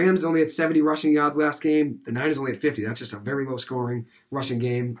 The Rams only had 70 rushing yards last game. The Niners only had 50. That's just a very low-scoring rushing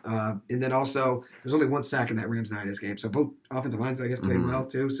game. And then also, there's only 1 sack in that Rams-Niners game. So both offensive lines, I guess, played well,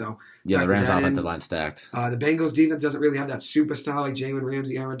 too. So yeah, the Rams' offensive line stacked. The Bengals' defense doesn't really have that superstar like Jalen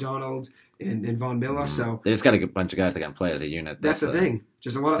Ramsey, Aaron Donald, and Von Miller. So they just got a bunch of guys that can play as a unit. That's the thing.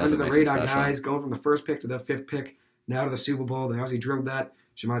 Just a lot of under-the-radar guys going from the first pick to the 5th pick, now to the Super Bowl. They obviously drilled that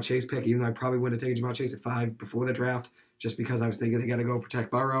Jamar Chase pick, even though I probably wouldn't have taken Jamar Chase at 5 before the draft, just because I was thinking they got to go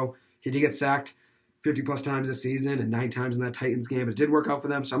protect Burrow. He did get sacked 50-plus times this season and 9 times in that Titans game, but it did work out for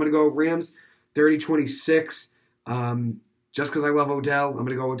them. So I'm going to go Rams 30-26. Just because I love Odell, I'm going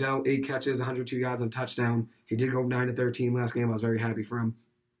to go Odell, 8 catches, 102 yards, and a touchdown. He did go 9-13 last game. I was very happy for him.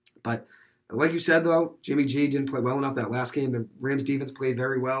 But like you said, though, Jimmy G didn't play well enough that last game. The Rams defense played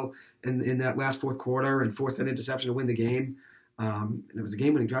very well in that last fourth quarter and forced that interception to win the game. And it was a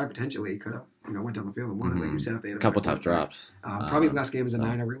game-winning drive potentially. He could have went down the field and won it, like you said. If they had a couple tough drops. Probably his last game was a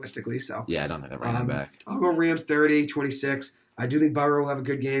 9 realistically. So yeah, I don't think they're running back. I'll go Rams 30-26. I do think Burrow will have a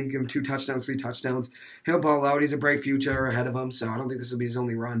good game. Give him 2 touchdowns, 3 touchdowns. He'll ball out. He's a bright future ahead of him, so I don't think this will be his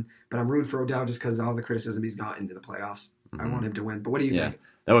only run. But I'm rooting for Odell just because of all the criticism he's gotten in the playoffs. I want him to win. But what do you think?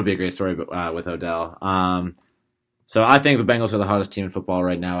 That would be a great story with Odell. So I think the Bengals are the hottest team in football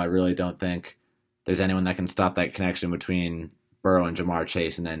right now. I really don't think there's anyone that can stop that connection between Burrow and Jamar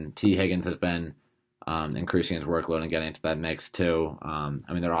Chase, and then T. Higgins has been increasing his workload and getting into that mix too. I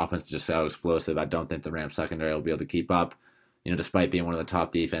mean, their offense is just so explosive. I don't think the Rams secondary will be able to keep up. Despite being one of the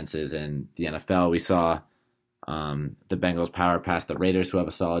top defenses in the NFL, we saw the Bengals power past the Raiders, who have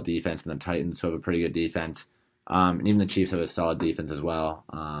a solid defense, and the Titans, who have a pretty good defense. And even the Chiefs have a solid defense as well.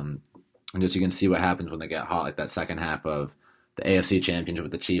 And just you can see what happens when they get hot, like that second half of the AFC Championship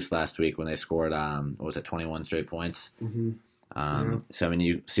with the Chiefs last week when they scored, 21 straight points. Mm-hmm. So, I mean,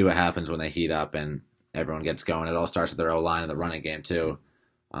 you see what happens when they heat up and everyone gets going. It all starts with their O-line and the running game, too.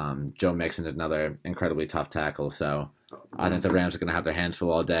 Joe Mixon's another incredibly tough tackle. So, I think the Rams are going to have their hands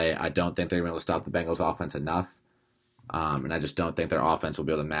full all day. I don't think they're going to be able to stop the Bengals' offense enough. And I just don't think their offense will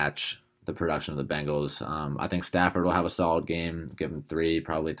be able to match the production of the Bengals. I think Stafford will have a solid game, give him 3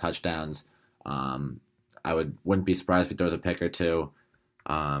 probably touchdowns. I wouldn't be surprised if he throws a pick or 2.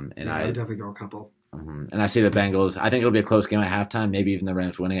 I'd definitely throw a couple. And I see the Bengals. I think it'll be a close game at halftime, maybe even the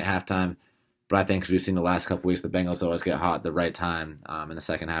Rams winning at halftime. But I think, because we've seen the last couple weeks, the Bengals always get hot at the right time in the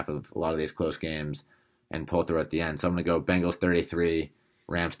second half of a lot of these close games and pull through at the end. So I'm going to go Bengals 33,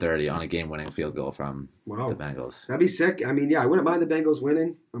 Rams 30 on a game-winning field goal from the Bengals. That'd be sick. I mean, yeah, I wouldn't mind the Bengals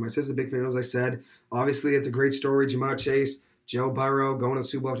winning. My sister's a big fan, as I said. Obviously, it's a great story. Jamar Chase, Joe Burrow going to the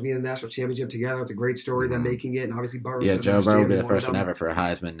Super Bowl to be in the national championship together. It's a great story. Them making it, and obviously Burrow. Yeah, Joe Burrow will be the first one ever for a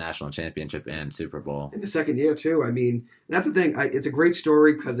Heisman national championship and Super Bowl in the second year too. I mean, that's the thing. It's a great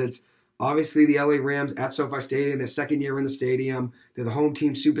story because it's obviously the LA Rams at SoFi Stadium. Their second year in the stadium. They're the home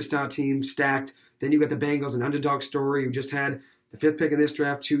team, superstar team, stacked. Then you got the Bengals, an underdog story who just had the 5th pick in this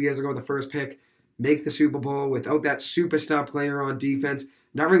draft 2 years ago, the first pick, make the Super Bowl without that superstar player on defense.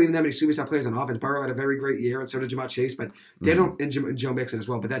 Not really even that many superstar players on offense. Burrow had a very great year, and so did Jamar Chase, but they don't, and Joe Mixon as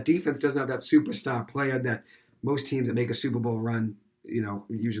well. But that defense doesn't have that superstar player that most teams that make a Super Bowl run,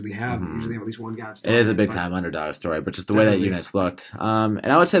 usually have. Usually have at least one guy. It is a big-time underdog story, but just the way that unit's looked. And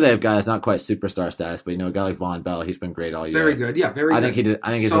I would say they have guys not quite superstar status, but a guy like Von Bell, he's been great all year. Very good, yeah, very good.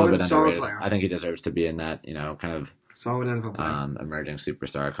 I think he's a little bit underrated. Player. I think he deserves to be in that, kind of solid NFL player. Emerging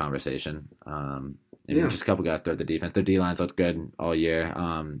superstar conversation. Just a couple guys throughout the defense. Their D-lines looked good all year.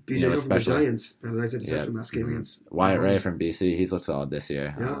 DJ Hill from the Giants had a nice interception last game against Wyatt Ray from BC. He's looked solid this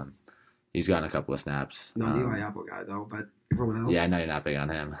year. Yeah. He's gotten a couple of snaps. Not Eli Apple guy, though, but everyone else. Yeah, I know you're not big on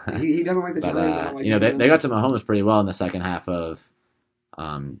him. he doesn't like the Giants. They got to Mahomes pretty well in the second half of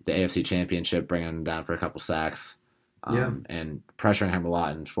the AFC Championship, bringing him down for a couple sacks and pressuring him a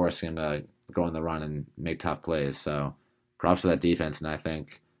lot and forcing him to go on the run and make tough plays. So props to that defense, and I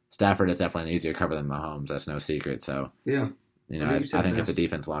think Stafford is definitely an easier cover than Mahomes. That's no secret. So I think if the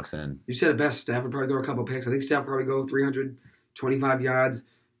defense locks in. You said it best. Stafford probably throw a couple picks. I think Stafford probably go 325 yards,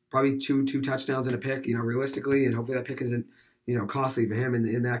 probably two touchdowns and a pick, realistically, and hopefully that pick isn't, costly for him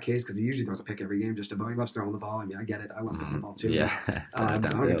in that case because he usually throws a pick every game just about. He loves throwing the ball. I mean, I get it. I love throwing the ball too. Yeah. I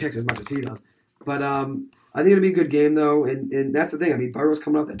don't get picks as much as he does. But I think it'll be a good game, though, and that's the thing. I mean, Burrow's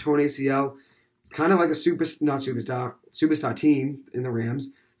coming off that torn ACL. It's kind of like a superstar team in the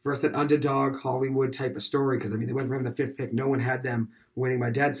Rams versus that underdog Hollywood type of story because, I mean, they went from the 5th pick. No one had them winning. My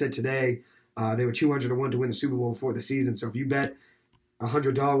dad said today they were 200-1 to win the Super Bowl before the season. So if you bet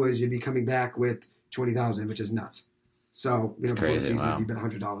 $100, you'd be coming back with $20,000, which is nuts. So, before the season, if you bet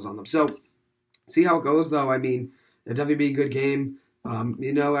 $100 on them. So, see how it goes, though. I mean, it'll definitely be a good game. I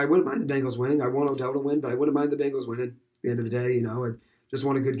wouldn't mind the Bengals winning. I want Odell to win, but I wouldn't mind the Bengals winning at the end of the day. I just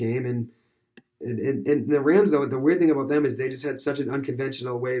want a good game. And the Rams, though, the weird thing about them is they just had such an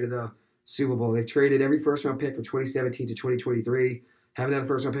unconventional way to the Super Bowl. They've traded every first-round pick from 2017 to 2023. Haven't had a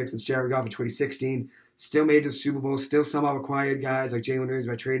first-round pick since Jared Goff in 2016. Still made it to the Super Bowl. Still somehow acquired guys like Jalen Hurts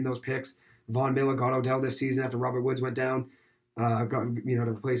by trading those picks. Von Miller got Odell this season after Robert Woods went down. To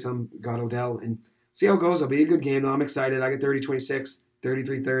replace him, got Odell. And see how it goes. It'll be a good game, though. I'm excited. I get 30-26,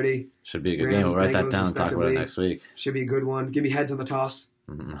 33-30. Should be a good game. We'll write that down and talk about it next week. Should be a good one. Give me heads on the toss.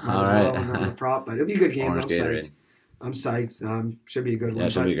 Mm-hmm. All right. On the prop, but it'll be a good game. I'm psyched. Should be a good one. Yeah,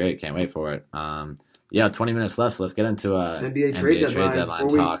 it should be great. Can't wait for it. 20 minutes left, so let's get into NBA trade deadline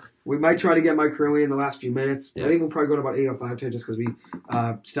talk. We might try to get Mike Hurley in the last few minutes. Yeah. I think we'll probably go to about 8:05 today just because we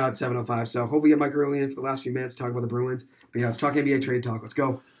start 7:05. So hopefully we get Mike Hurley in for the last few minutes to talk about the Bruins. But yeah, let's talk NBA trade talk. Let's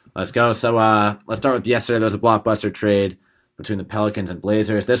go. So let's start with yesterday. There was a blockbuster trade between the Pelicans and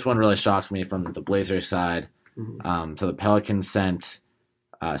Blazers. This one really shocks me from the Blazers side. Mm-hmm. So the Pelicans sent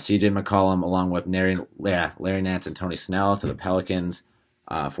C.J. McCollum along with Larry Nance and Tony Snell to the Pelicans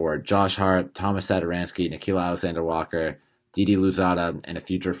for Josh Hart, Thomas Satoransky, Nickeil Alexander-Walker, Didi Louzada, and a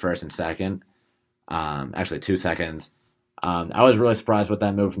future first and second. Actually, 2 seconds. I was really surprised with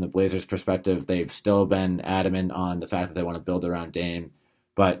that move from the Blazers' perspective. They've still been adamant on the fact that they want to build around Dame.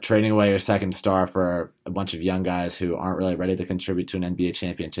 But trading away your second star for a bunch of young guys who aren't really ready to contribute to an NBA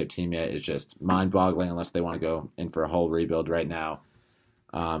championship team yet is just mind-boggling unless they want to go in for a whole rebuild right now.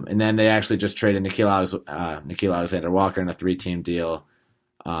 And then they actually just traded Nickeil Alexander-Walker in a 3-team deal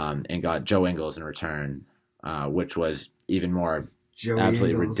and got Joe Ingles in return, which was even more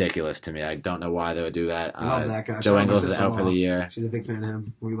absolutely ridiculous to me. I don't know why they would do that. I love that guy. Joe Ingles is out for the year. She's a big fan of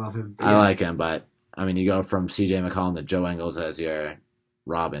him. We love him. I like him, but I mean, you go from C.J. McCollum to Joe Ingles as your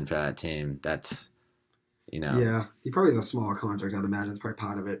Robin for that team. That's, Yeah, he probably has a smaller contract, I'd imagine. It's probably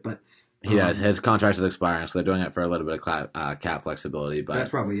part of it, but he does. His contract is expiring, so they're doing it for a little bit of cap flexibility. But that's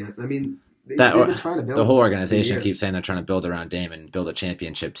probably it. I mean, they've been trying to build. The whole organization keeps saying they're trying to build around Dame and build a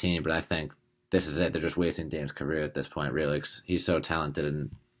championship team, but I think this is it. They're just wasting Dame's career at this point, really. 'Cause he's so talented, and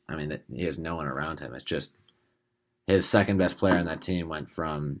I mean, he has no one around him. It's just his second best player on that team went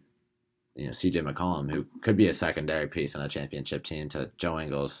from C.J. McCollum, who could be a secondary piece on a championship team, to Joe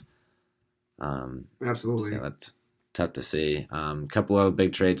Ingles. Absolutely. So that's tough to see. Couple of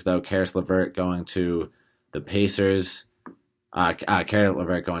big trades, though. Karis LeVert going to the Pacers. Karis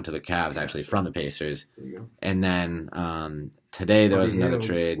LeVert going to the Cavs, actually, from the Pacers. There you go. And then today there was another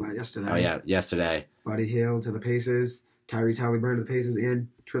trade. Yesterday. Oh, yeah, yesterday. Buddy Hield to the Pacers. Tyrese Halliburton to the Pacers, and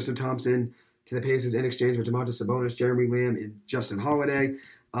Tristan Thompson to the Pacers in exchange for Domantas Sabonis, Jeremy Lamb, and Justin Holiday.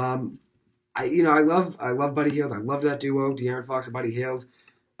 I love Buddy Hield. I love that duo, De'Aaron Fox and Buddy Hield.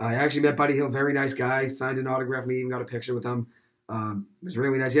 I actually met Buddy Hield, very nice guy. Signed an autograph, me, even got a picture with him. It was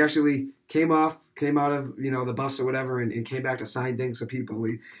really nice. He actually came out of the bus or whatever, and came back to sign things for people.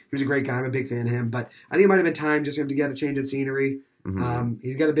 He was a great guy. I'm a big fan of him. But I think it might have been time just for him to get a change of scenery. Mm-hmm.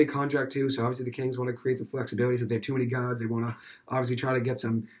 He's got a big contract too, so obviously the Kings want to create some flexibility since they have too many guards. They want to obviously try to get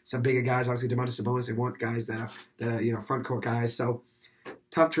some bigger guys. Obviously, Domantas Sabonis, they want guys that are front court guys. So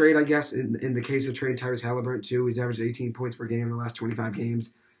tough trade, I guess. In the case of trading Tyrese Halliburton too, he's averaged 18 points per game in the last 25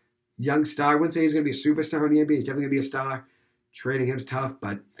 games. Young star. I wouldn't say he's going to be a superstar in the NBA. He's definitely going to be a star. Trading him's tough,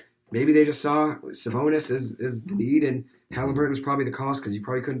 but maybe they just saw Sabonis as the need, and Halliburton was probably the cost because you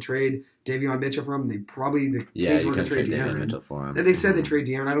probably couldn't trade Davion Mitchell for him. The Kings weren't going to trade De'Aaron Mitchell for him. And they said they trade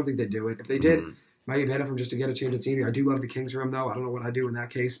De'Aaron. I don't think they'd do it. If they did, it might be better for him just to get a change of scenery. I do love the Kings for him, though. I don't know what I'd do in that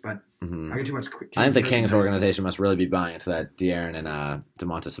case, but I get too much. I think the Kings organization must really be buying into that De'Aaron and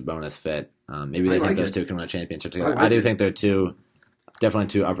Domantas Sabonis fit. Maybe they think those two can win a championship together. I do think they're definitely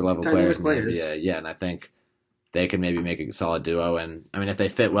two upper level players. Yeah, and I think they could maybe make a solid duo. And I mean, if they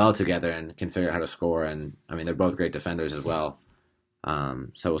fit well together and can figure out how to score, and I mean, they're both great defenders as well.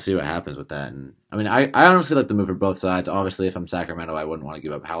 So we'll see what happens with that. And I mean, I honestly like the move for both sides. Obviously, if I'm Sacramento, I wouldn't want to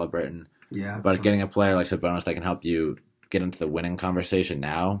give up Halliburton. Yeah, but getting a player like Sabonis that can help you get into the winning conversation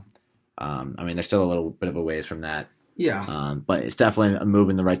now. I mean, they're still a little bit of a ways from that. Yeah. But it's definitely a move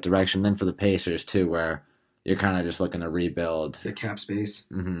in the right direction. Then for the Pacers, too, where you're kind of just looking to rebuild. Get cap space.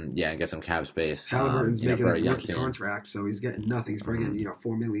 Mm-hmm. Yeah, and get some cap space. Halliburton's making for a young rookie team. contract, so he's getting nothing. He's probably getting,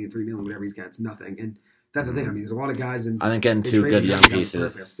 $4 million, $3 million, whatever he's getting. It's nothing. And that's the thing. I mean, there's a lot of guys in. I think getting two good young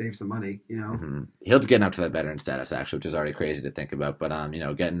pieces. Save some money, Mm-hmm. He'll getting up to that veteran status, actually, which is already crazy to think about. But,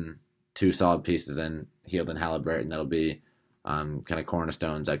 getting two solid pieces in, Hield and Halliburton, that'll be kind of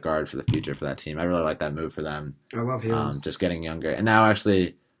cornerstones at guard for the future for that team. I really like that move for them. I love Hield. Just getting younger. And now,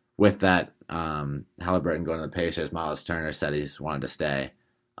 actually, with that, Halliburton going to the Pacers, Miles Turner said he's wanted to stay.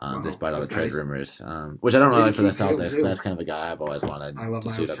 Despite all the trade rumors, which I don't really like for the Celtics, but that's kind of the guy I've always wanted to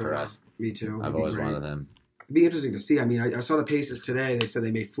suit up for us. Me too. I've always wanted him. It'd be interesting to see. I mean, I saw the Pacers today. They said they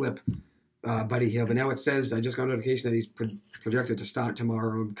may flip Buddy Hield, but now it says, I just got a notification that he's projected to start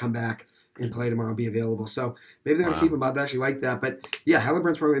tomorrow and come back and play tomorrow and be available. So maybe they're going to keep him. I'd actually like that. But yeah,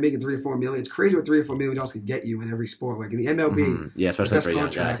 Halliburton's probably making $3 or $4 million. It's crazy what $3 or $4 million can get you in every sport. Like in the MLB. Mm-hmm. Yeah, especially for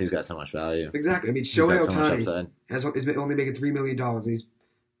young guys. He's got so much value. Exactly. I mean, Shohei Ohtani is only making $3 million. And he's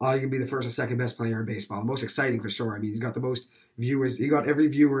he can be the first or second best player in baseball. The most exciting for sure. I mean, he's got the most viewers. He got every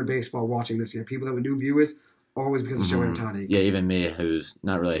viewer in baseball watching this year. People that were new viewers, always because of Shohei Ohtani. Yeah, even me, who's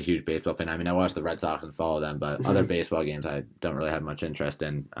not really a huge baseball fan. I mean, I watch the Red Sox and follow them, but other baseball games I don't really have much interest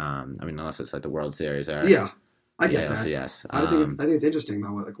in. I mean, unless it's like the World Series or I get that. LCS. I think it's interesting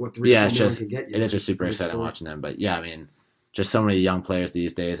though, like what $3 or $4 million can get you. It is just super exciting watching them. But yeah, I mean, just so many young players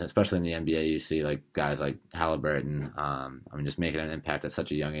these days, especially in the NBA. You see like guys like Halliburton. I mean, just making an impact at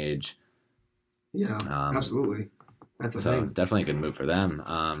such a young age. Yeah, absolutely. That's the thing. Definitely a good move for them.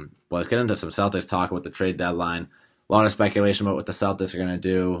 Well, let's get into some Celtics talk with the trade deadline. A lot of speculation about what the Celtics are going to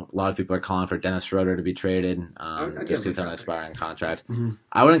do. A lot of people are calling for Dennis Schroeder to be traded just because he's on an expiring contract. Mm-hmm.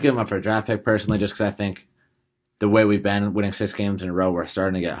 I wouldn't give him up for a draft pick personally just because I think the way we've been winning 6 games in a row, we're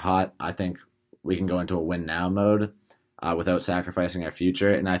starting to get hot. I think we can go into a win-now mode without sacrificing our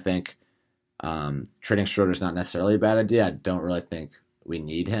future. And I think trading Schroeder is not necessarily a bad idea. I don't really think we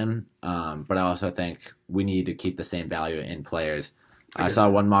need him. But I also think we need to keep the same value in players. I saw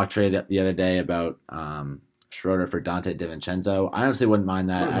one mock trade the other day about Schroeder for Dante DiVincenzo. I honestly wouldn't mind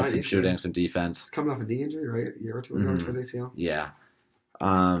that. Add some shooting, some defense. He's coming off a knee injury, right? A year or two ago, towards ACL. Yeah.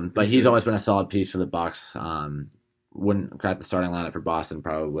 But he's always been a solid piece for the Bucks. Wouldn't crack the starting lineup for Boston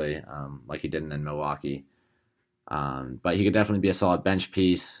probably, like he didn't in Milwaukee. But he could definitely be a solid bench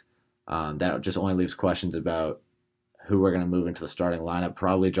piece. That just only leaves questions about who we're going to move into the starting lineup.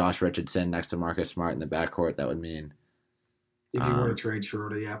 Probably Josh Richardson next to Marcus Smart in the backcourt. That would mean. If you were to trade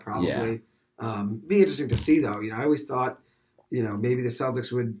Schroeder, yeah, probably. Yeah. Be interesting to see, though. I always thought, maybe the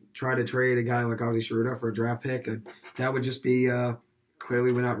Celtics would try to trade a guy like Ozzy Schroeder for a draft pick. That would just be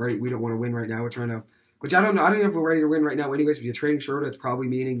clearly we're not ready. We don't want to win right now. We're trying to, which I don't know. I don't know if we're ready to win right now. Anyways, if you're trading Schroeder, it's probably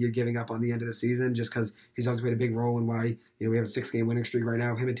meaning you're giving up on the end of the season just because he's always played a big role in why we have a 6-game winning streak right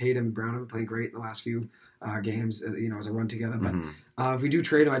now. Him and Tatum and Brown have been playing great in the last few games, as a run together. But if we do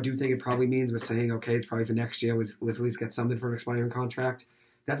trade him, I do think it probably means we're saying, okay, it's probably for next year. Let's at least get something for an expiring contract.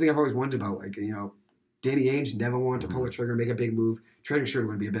 That's the thing I've always wondered about. Like, Danny Ainge never wanted to pull a trigger and make a big move. Trading Schroeder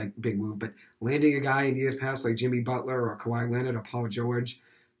wouldn't be a big move, but landing a guy in years past like Jimmy Butler or Kawhi Leonard or Paul George,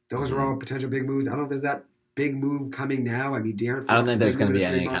 those were all potential big moves. I don't know if there's that big move coming now. I mean, De'Aaron Fox. I don't think there's going to be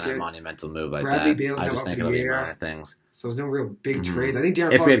any kind of monumental move like Bradley that. Beal's I just think it'll be minor things. So there's no real big trades. I think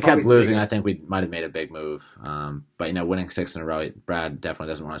De'Aaron if Fox we had kept losing, biggest. I think we might have made a big move. But winning 6 in a row, Brad definitely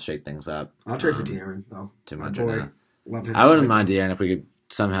doesn't want to shake things up. I'll trade for De'Aaron though. Too much. Boy, love him. I wouldn't mind De'Aaron if we could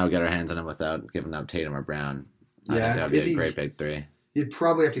somehow get our hands on him without giving up Tatum or Brown. I think that would be a great big 3. You'd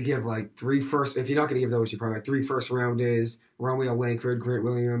probably have to give like 3 first. If you're not going to give those, you probably have 3 first rounders: Romeo Langford, Grant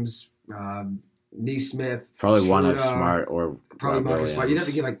Williams, Neesmith. Probably Schroeder, one of Smart or probably Marcus Smart. You'd have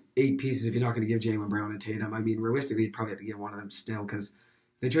to Williams. give like 8 pieces if you're not going to give Jaylen Brown and Tatum. I mean, realistically, you'd probably have to give one of them still because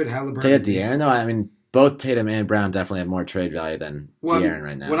if they trade Halliburton. To get De'Aaron, though, I mean, both Tatum and Brown definitely have more trade value than De'Aaron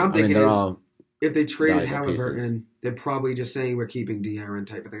right now. What I'm thinking is if they traded valuable Halliburton, pieces. they're probably just saying we're keeping De'Aaron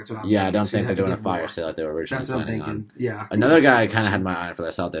type of thing. That's what I'm thinking. Yeah, I don't So you'd think they're have to doing a give fire more. sale like they were originally That's what I'm planning thinking. on. Yeah. Another guy I kind of had my eye for the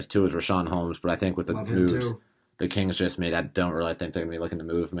Celtics too was Rashawn Holmes, but I think with the Love him moves too. the Kings just made, I don't really think they're going to be looking to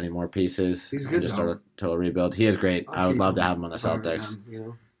move many more pieces. He's good, just though. start a total rebuild. He is great. I would love to have him on the Celtics.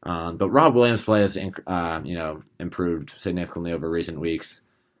 Him, But Rob Williams' play has improved significantly over recent weeks.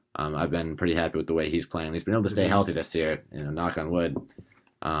 I've been pretty happy with the way he's playing. He's been able to stay healthy this year, knock on wood.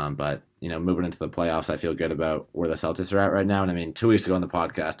 But moving into the playoffs, I feel good about where the Celtics are at right now. And I mean, 2 weeks ago on the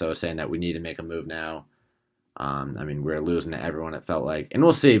podcast, I was saying that we need to make a move now. I mean, we're losing to everyone, it felt like. And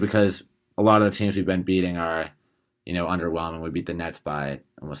we'll see, because a lot of the teams we've been beating are, underwhelming. We beat the Nets by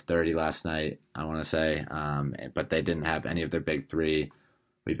almost 30 last night, I want to say. But they didn't have any of their big three.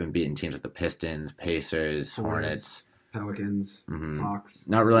 We've been beating teams like the Pistons, Pacers, Hornets. Pelicans, Hawks.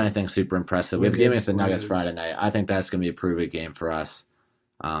 Not really anything super impressive. We have a game against the Nuggets Friday night. I think that's going to be a prove-it game for us.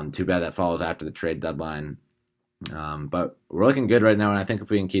 Too bad that follows after the trade deadline. But we're looking good right now, and I think if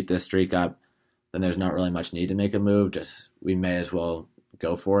we can keep this streak up, then there's not really much need to make a move. Just we may as well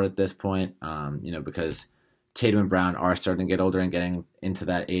go for it at this point, because Tatum and Brown are starting to get older and getting into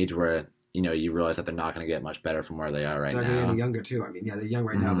that age where you realize that they're not going to get much better from where they are right now. They're going to get younger, too. I mean, they're young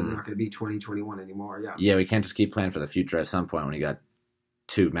right now, but they're not going to be 20, 21 anymore. Yeah, we can't just keep playing for the future at some point when you got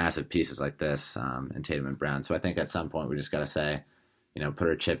two massive pieces like this and Tatum and Brown. So I think at some point we just got to say, put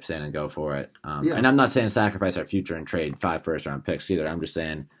our chips in and go for it. And I'm not saying sacrifice our future and trade 5 first-round picks either. I'm just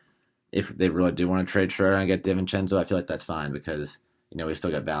saying if they really do want to trade Schroeder and get DiVincenzo, I feel like that's fine because, we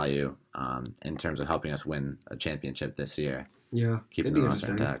still got value in terms of helping us win a championship this year. Yeah, keeping the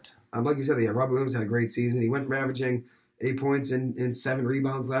roster intact. Like you said, Robert Williams had a great season. He went from averaging 8 points and 7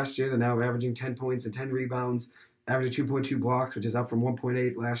 rebounds last year to now averaging 10 points and 10 rebounds, averaging 2.2 blocks, which is up from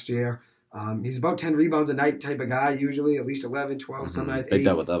 1.8 last year. He's about 10 rebounds a night type of guy, usually, at least 11, 12, some nights 8. Big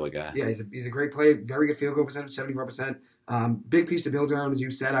double-double guy. Yeah, he's a great player, very good field goal percentage, 74%. Big piece to build around, as you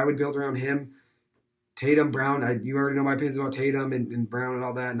said. I would build around him. Tatum, Brown, you already know my opinions about Tatum and Brown and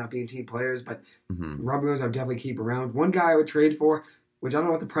all that, not being team players, but Robert Williams I would definitely keep around. One guy I would trade for, which I don't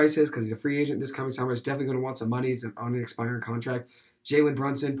know what the price is because he's a free agent this coming summer, is definitely going to want some money. He's on an expiring contract. Jalen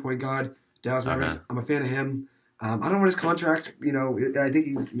Brunson, point guard, Dallas Mavericks. I'm a fan of him. I don't know what his contract, I think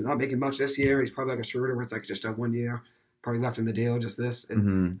he's not making much this year. He's probably like a Schroeder where it's like just a 1 year. Probably left in the deal, just this.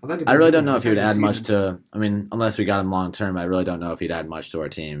 I really don't know if he would add much to, unless we got him long term, I really don't know if he'd add much to our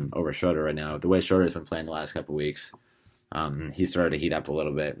team over Schroeder right now. The way Schroeder's been playing the last couple of weeks, he started to heat up a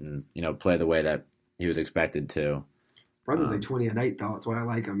little bit and, play the way that he was expected to. Brunson's like 20 a night, though. That's why I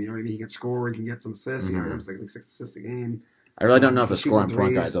like him. You know what I mean? He can score, he can get some assists. He has like 6 assists a game. I really don't know if a scoring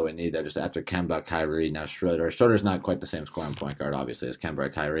point guard is all we need, though. Just after Kemba, Kyrie, now Schroeder. Schroeder's not quite the same scoring point guard, obviously, as Kemba or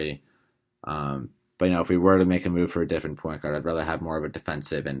Kyrie. But, if we were to make a move for a different point guard, I'd rather have more of a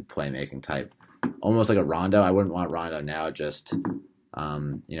defensive and playmaking type. Almost like a Rondo. I wouldn't want Rondo now just,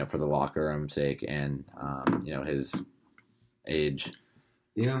 for the locker room sake and, his age.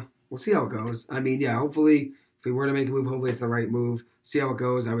 Yeah, we'll see how it goes. Hopefully, if we were to make a move, hopefully it's the right move. See how it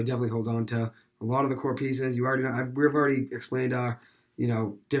goes. I would definitely hold on to a lot of the core pieces. You already know. We've already explained our,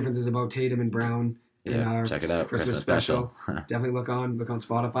 differences about Tatum and Brown. In our check it out. Christmas special. Definitely look on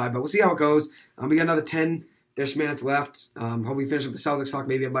Spotify. But we'll see how it goes. We got another 10-ish minutes left. Hopefully finish up the Celtics talk.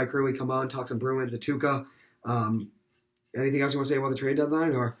 Maybe have Mike Hurley come on, talk some Bruins, Tuukka. Anything else you want to say about the trade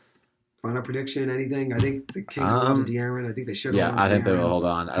deadline or final prediction, anything? I think the Kings will hold to De'Aaron. I think they should hold on to I think they will hold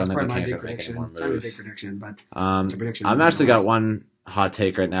on. I don't think the Kings are making more moves. It's not a big prediction, but it's a prediction. I've actually got one hot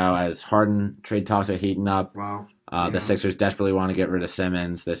take right now as Harden trade talks are heating up. Wow. The Sixers desperately want to get rid of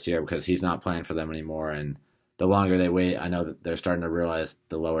Simmons this year because he's not playing for them anymore. And the longer they wait, I know that they're starting to realize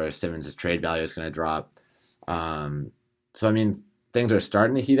the lower Simmons' trade value is going to drop. Things are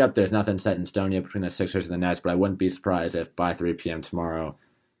starting to heat up. There's nothing set in stone yet between the Sixers and the Nets, but I wouldn't be surprised if by 3 p.m. tomorrow,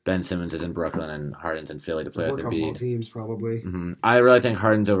 Ben Simmons is in Brooklyn and Harden's in Philly to play with Embiid. Teams probably. I really think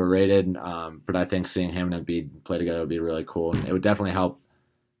Harden's overrated, but I think seeing him and Embiid play together would be really cool. And it would definitely help.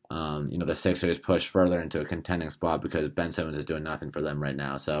 The Sixers push further into a contending spot because Ben Simmons is doing nothing for them right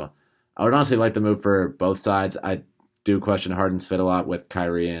now. So I would honestly like the move for both sides. I do question Harden's fit a lot with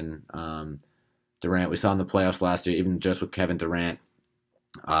Kyrie and Durant. We saw in the playoffs last year, even just with Kevin Durant,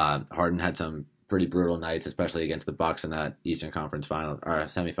 Harden had some pretty brutal nights, especially against the Bucks in that Eastern Conference final or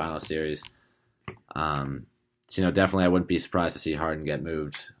semifinal series. Definitely I wouldn't be surprised to see Harden get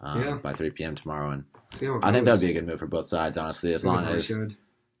moved by 3 p.m. tomorrow. And I think that would be a good move for both sides, honestly, as long as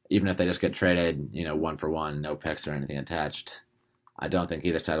even if they just get traded, 1 for 1, no picks or anything attached, I don't think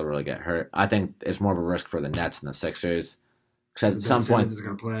either side will really get hurt. I think it's more of a risk for the Nets than the Sixers. Because at some point, Ben Simmons is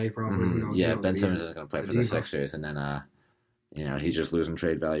going to play probably. Ben Simmons is going to play for the Sixers, and then he's just losing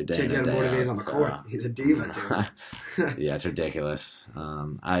trade value day in and day out. Can't get him motivated on the court. He's a diva, dude. Yeah, it's ridiculous.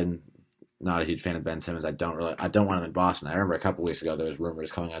 I'm not a huge fan of Ben Simmons. I don't want him in Boston. I remember a couple weeks ago there was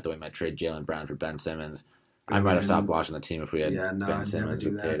rumors coming out that we might trade Jaylen Brown for Ben Simmons. I might have stopped watching the team if we had Ben Simmons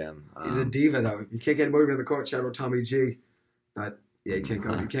who paid him. He's a diva, though. You can't get him motivated on the court. Shout out Tommy G. But you can't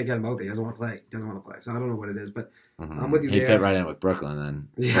go. You can't get him out there. He doesn't want to play. So I don't know what it is, but I'm with you. He'd fit right in with Brooklyn then.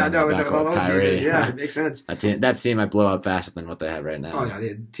 Yeah, no, with all those divas. Yeah, it makes sense. That team might blow up faster than what they have right now. Oh,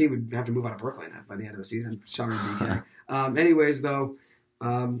 the team would have to move out of Brooklyn by the end of the season. Sorry, BK. Anyways, though,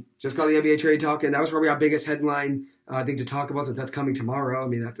 just got the NBA trade talk, and that was probably our biggest headline I think to talk about since that's coming tomorrow. I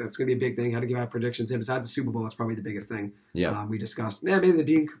mean, that's going to be a big thing. How to give out predictions. And besides the Super Bowl, that's probably the biggest thing we discussed. Yeah, maybe the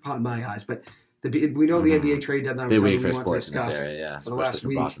Beanpot in my eyes, but we know the NBA trade deadline was something we want to discuss. For the last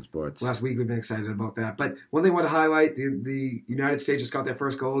week. Boston sports. Last week we've been excited about that. But one thing I want to highlight, the United States just got their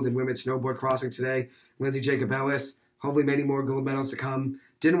first gold in women's snowboard crossing today. Lindsay Jacobellis. Hopefully many more gold medals to come.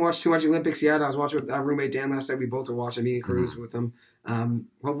 Didn't watch too much Olympics yet. I was watching with our roommate Dan last night. We both were watching, me and Cruz with him.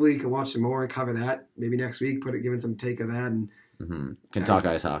 Hopefully you can watch some more and cover that. Maybe next week, give it some take of that. And can talk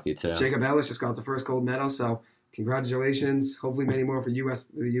ice hockey too. Jacobellis just got the first gold medal, so congratulations. Hopefully many more for the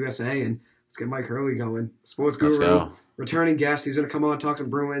USA, and let's get Mike Hurley going. Sports guru, returning guest. He's going to come on, talk some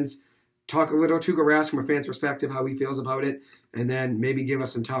Bruins, talk a little Tuukka Rask from a fan's perspective, how he feels about it, and then maybe give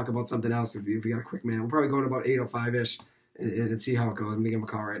us some talk about something else if you got a quick minute. We'll probably go to about 8:05-ish and see how it goes. Let me give him a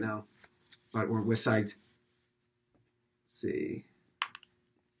call right now. But we're psyched. Let's see.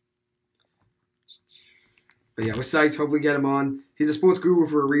 But yeah, we're psyched. Hopefully get him on. He's a sports guru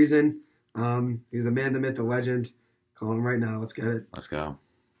for a reason. He's the man, the myth, the legend. Call him right now. Let's get it. Let's go.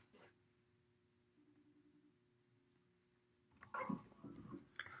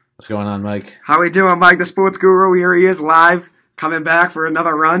 What's going on, Mike? How we doing, Mike, the sports guru? Here he is, live, coming back for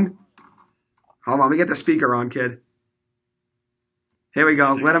another run. Hold on, let me get the speaker on, kid. Here we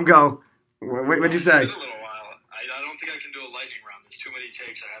go. Let him go. What'd you say? It's been a little while. I don't think I can do a lightning round. There's too many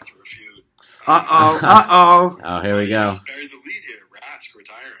takes I have to refute. Oh, here we go. Buried the lead here. Rask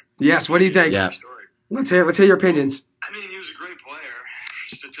retiring. Yes, what do you think? Yeah. Let's hear your opinions. I mean, he was a great player.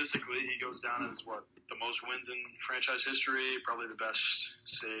 Statistically, he goes down as the most wins in franchise history, probably the best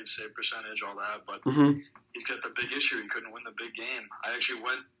save percentage, all that. But he's got the big issue. He couldn't win the big game. I actually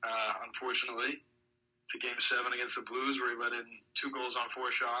went, unfortunately, to Game 7 against the Blues, where he let in 2 goals on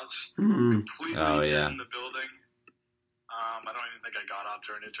 4 shots. Completely in the building. I don't even think I got up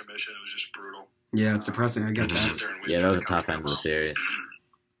during intermission. It was just brutal. Yeah, it's depressing. I get that. Yeah, that was a tough end of the series.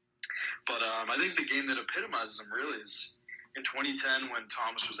 But I think the game that epitomizes him really is in 2010 when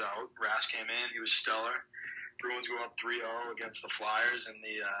Thomas was out. Rask came in. He was stellar. Bruins go up 3-0 against the Flyers in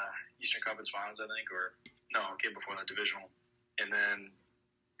the Eastern Conference Finals, I think. It came before that divisional. And then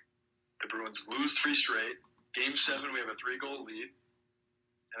the Bruins lose 3 straight. Game 7, we have a 3-goal lead.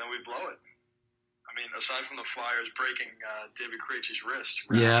 And then we blow it. I mean, aside from the Flyers breaking David Krejci's wrist.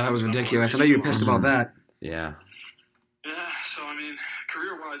 Yeah, that was ridiculous. I know you were pissed about that. Yeah. Yeah, so, I mean,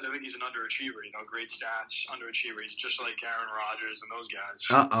 career-wise, I think he's an underachiever. Great stats, underachiever. He's just like Aaron Rodgers and those guys.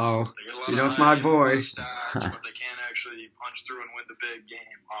 It's my boy. Stats, but they can't actually punch through and win the big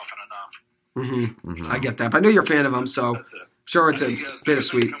game often enough. I get that. But I know you're a fan of him, so sure it's a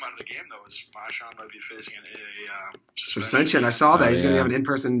bittersweet. Come out of the game, though, is Marchand might be facing a suspension. I saw that. He's going to have an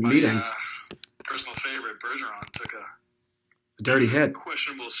in-person meeting. Personal favorite, Bergeron, took a dirty hit.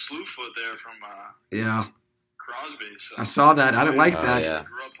 Questionable slew foot there from Crosby. So. I saw that. I didn't like that. Yeah.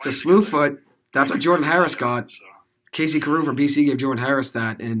 The slew foot, that's what Jordan Harris got. Casey Carew from BC gave Jordan Harris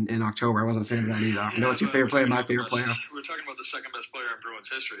that in October. I wasn't a fan of that either. I know it's your favorite player, my favorite player. We're talking about the second best player in Bruins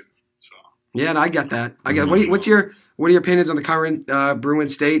history. So. Yeah, and I get that. I get. What are your opinions on the current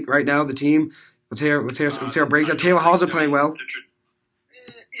Bruins state right now? The team. Let's hear a breakdown. Taylor Hall's been playing well.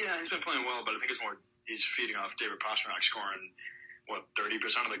 Yeah, he's been playing well, but I think he's feeding off David Pastrnak scoring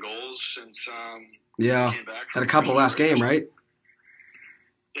 30% of the goals since. He came back had a couple last game, right?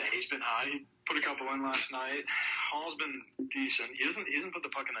 Yeah, he's been high. He put a couple in last night. Hall's been decent. He doesn't put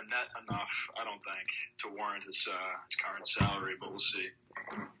the puck in the net enough, I don't think, to warrant his current salary, but we'll see.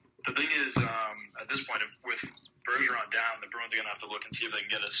 The thing is, at this point, with Bergeron down, the Bruins are going to have to look and see if they can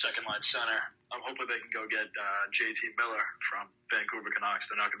get a second-line center. I'm hoping they can go get JT Miller from Vancouver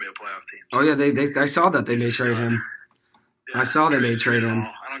Canucks. They're not going to be a playoff team. Oh, yeah, I saw that they may trade him. Yeah, I saw they may trade him.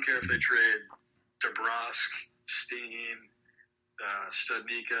 I don't care if they trade DeBrusk, Steen,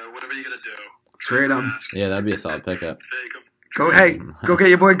 Studnicka, whatever you got to do. Trade him. Yeah, that'd be a solid pickup. Go get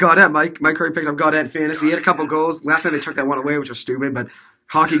your boy Gaudette, Mike. Mike Hurley picked up Gaudette in fantasy. He had a couple goals. Last night they took that one away, which was stupid, but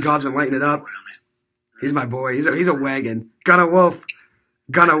Hockey God's been lighting it up. He's my boy. He's a wagon. Gunna Wolf.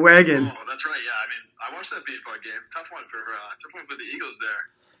 Gunna wagon. Oh, that's right. Yeah, I mean, I watched that Beanpot game. Tough one for the Eagles there.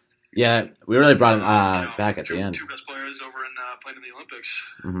 Yeah, we really brought him back at the end. Two best players over in playing in the Olympics.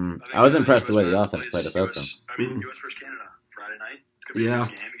 I was impressed the way the offense played without them. I mean, U.S. versus Canada Friday night. It's gonna be a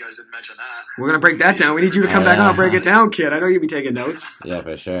good game. You guys didn't mention that. We're gonna break that down. We need you to come back on and break it down, kid. I know you'll be taking notes. Yeah,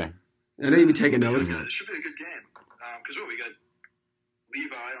 for sure. I know you'll be taking notes. It should be a good game. Because we got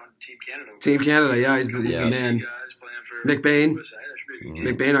Levi on Team Canada. Team Canada, yeah, he's the man. McBain.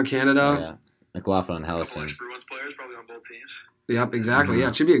 McBain on Canada. Yeah. McLaughlin and Hellison. Bruins players probably on both teams. Yep, exactly. Yeah,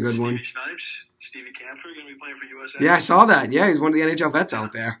 it should be a good one. Stevie Snipes, Stevie Camphor going to be playing for USA. Yeah, I saw that. Yeah, he's one of the NHL vets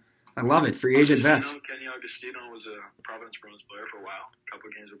out there. I love it. Free agent vets. Kenny Augustino was a Providence Bruins player for a while. A couple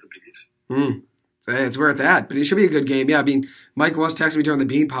of games with the Bees. It's where it's at, but it should be a good game. Yeah, I mean, Mike was texting me during the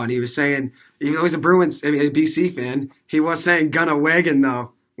Beanpot. He was saying, even though he's a BC fan, he was saying "Gunna Wagon"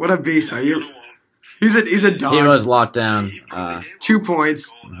 though. What a beast! He's a dog. He was locked down. 2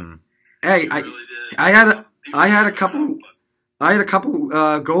 points. Mm-hmm. Hey, I had a couple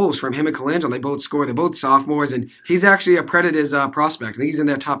goals from him and Colangelo. They both scored. They're both sophomores, and he's actually a Predators prospect. I think he's in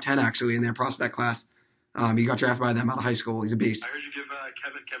their top 10 actually in their prospect class. He got drafted by them out of high school. He's a beast. I heard you give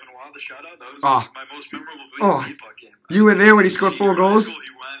Kevin Wild a shout out. That was my most memorable Beanpot game. You were there when he scored 4 goals? He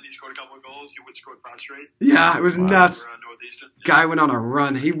scored a couple of goals. He scored 5 straight. Yeah, it was nuts. Northeastern. Guy went on a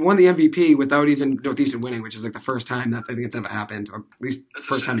run. He won the MVP without even Northeastern winning, which is like the first time that I think it's ever happened, or at least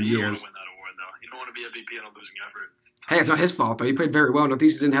first time in years. You don't want to win that award, though. You don't want to be MVP on a losing effort. Hey, it's not his fault, though. He played very well.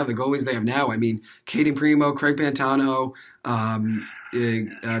 Northeastern didn't have the goalies they have now. I mean, Caden Primo, Craig Pantano,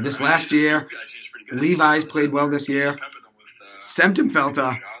 this last year. Levi's played well this year.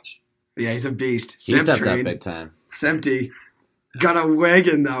 Semtenfelter. Yeah, he's a beast. He stepped up big time. Semty. Got a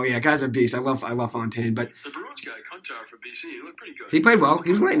wagon, though. Yeah, guy's a beast. I love Fontaine. But the Bruins guy, Kuntar for BC, he looked pretty good. He played well.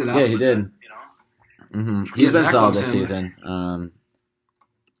 He was lighting it up. Yeah, he did. He's been solid this season.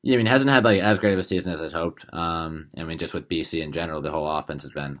 Yeah, I mean, hasn't had like as great of a season as I'd hoped. I mean, just with BC in general, the whole offense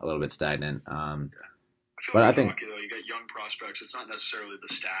has been a little bit stagnant. But I think hockey, though, you got young prospects. It's not necessarily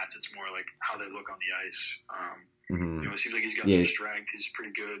the stats; it's more like how they look on the ice. It seems like he's got some strength. He's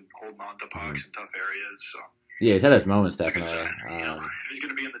pretty good holding on to pucks in tough areas. So yeah, he's had his moments definitely. If he's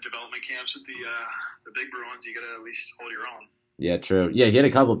going to be in the development camps with the big Bruins, you got to at least hold your own. Yeah, true. Yeah, he had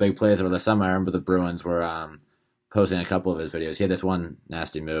a couple of big plays over the summer. I remember the Bruins were posting a couple of his videos. He had this one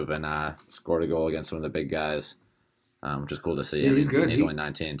nasty move and scored a goal against one of the big guys, which is cool to see. Yeah, he's good. He's only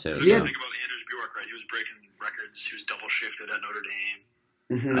 19 too. Yeah. Think about Anders Bjork, right? He was breaking records. He was double shifted at Notre Dame.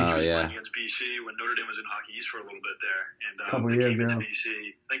 Oh yeah. Against BC when Notre Dame was in Hockey East for a little bit there, and couple they years, came into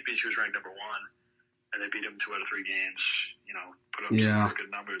BC. I think BC was ranked number 1, and they beat him 2 out of 3 games. Put up some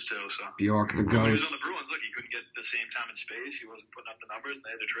good numbers too. So Bjork, the when he goat. was on the Bruins, look, he couldn't get the same time and space. He wasn't putting up the numbers, and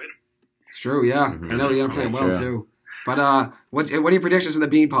they had to trade him. It's true, yeah. I know he had to play well too. But what are your predictions in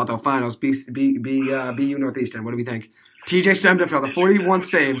the Beanpot though? Finals, BU Northeastern. What do we think? TJ Semdenfelder, 41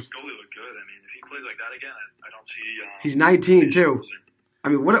 saves. Goalie looked good. I mean, if he plays like that again, I don't see. He's 19 too. I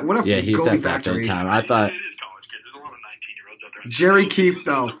mean, what a he's goalie that factory. big time. I thought it is college kids. There's a lot of 19-year-olds out there. Jerry Keefe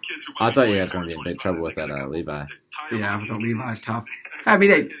though. I thought you guys were going to be in big trouble with that Levi. Yeah, but Levi's tough. I mean,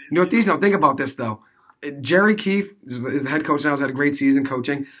 hey, Northeastern. Think about this though. Jerry Keefe is the head coach now. Has had a great season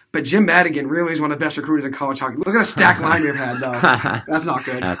coaching, but Jim Madigan really is one of the best recruiters in college hockey. Look at the stacked line we've had though. That's not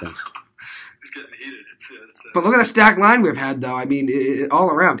good. Happens. He's getting heated. But look at the stacked line we've had, though. I mean, all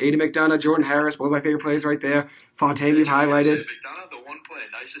around. Aiden McDonough, Jordan Harris, both of my favorite players right there. Fontaine, we've highlighted. McDonough, the one play,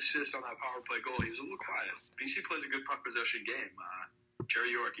 nice assist on that power play goal. He was a little quiet. BC plays a good puck possession game.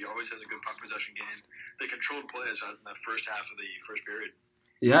 Jerry York, he always has a good puck possession game. They controlled play aside from that first half of the first period.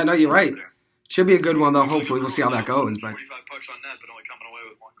 Yeah, no, you're right. Should be a good one, though. Hopefully, we'll see how that goes. But 45 pucks on net, but only coming away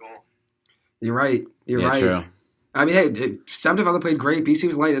with 1 goal. You're right. You're right. True. I mean, hey, Semdenfelder played great. BC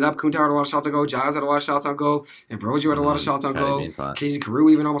was lighting it up. Kuntar had a lot of shots on goal. Giles had a lot of shots on goal. And Brozier had a lot of shots on goal. Casey Carew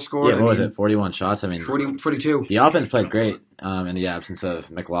even almost scored. Yeah, what was it? 41 shots? I mean, 42. The offense played great in the absence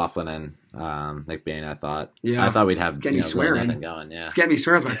of McLaughlin and McBain, I thought. Yeah. I thought we'd have nothing going. Yeah. It's getting me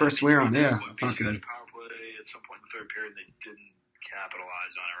swearing. It's my first swear on there. It's not good. Power play at some point in the third period, they didn't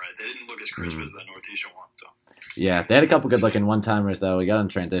capitalize on it, right? They didn't look as crisp as the Northeastern one. So. Yeah, they had a couple good-looking one-timers, though. We got in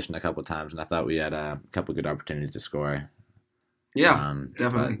transition a couple times, and I thought we had a couple good opportunities to score. Yeah,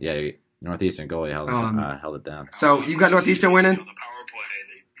 definitely. But, yeah, Northeastern goalie held it down. So you got Northeastern winning? On the power play,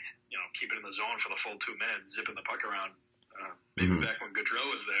 they keep it in the zone for the full 2 minutes, zipping the puck around. Maybe back when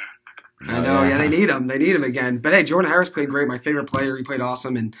Gaudreau was there. I know, yeah, they need him. They need him again. But hey, Jordan Harris played great. My favorite player. He played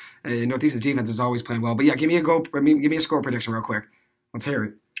awesome, and Northeastern's defense is always playing well. But yeah, give me a score prediction real quick. Let's hear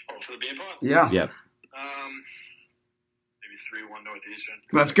it. Oh, for the Beanpot? Yeah. Yep. Maybe 3-1 Northeastern.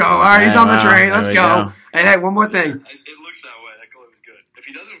 Let's go. All right, he's on the train. Let's go. And hey, one more thing. It looks that way. That goal was good. If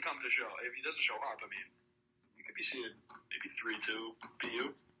he doesn't show up, I mean, you could be seeing maybe 3-2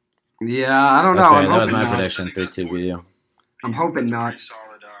 BU. Yeah, I don't know. That was my prediction. 3-2 BU. I'm hoping not.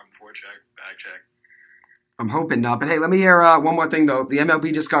 Solid forecheck, back check. I'm hoping not. But hey, let me hear one more thing, though. The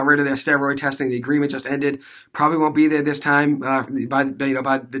MLB just got rid of their steroid testing. The agreement just ended. Probably won't be there this time by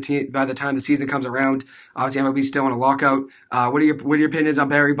the time the season comes around. Obviously, MLB's still in a lockout. What are your opinions on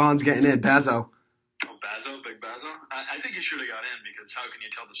Barry Bonds getting in? Bazo. Oh, Big Bazo? I think he should have got in because how can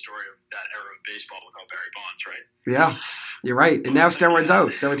you tell the story of that era of baseball without Barry Bonds, right? Yeah, you're right. And now steroids out.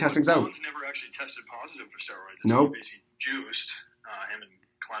 Steroid testing's out. Bonds never actually tested positive for steroids. Nope. Basically juiced him and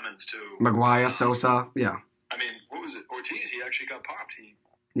Clemens too. Maguire, Sosa, yeah. I mean, what was it? Ortiz, he actually got popped.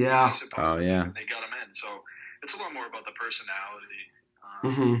 Yeah. Oh, yeah. They got him in. So it's a lot more about the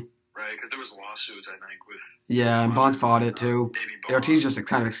personality, right? Because there was lawsuits, I think, with... Yeah, and Bonds fought it, too. Ortiz just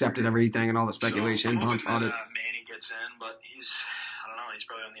kind of accepted everything and all the speculation. So Bonds fought it. Manny gets in, but he's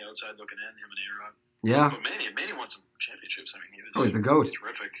probably on the outside looking in, him and A-Rod. Yeah. But Manny won some championships. I mean, he's the GOAT.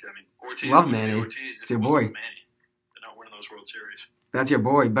 Terrific. I mean, Ortiz... Love Manny. It's your boy. Manny. They're not winning those World Series. That's your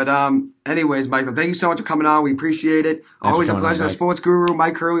boy. But anyways, Michael, thank you so much for coming on. We appreciate it. Always a pleasure. The sports guru,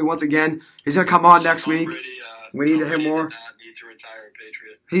 Mike Hurley, once again. He's going to come on next week. We need to hear more. Need to retire a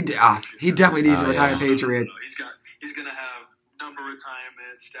Patriot. He definitely needs to retire a Patriot. He's going to have number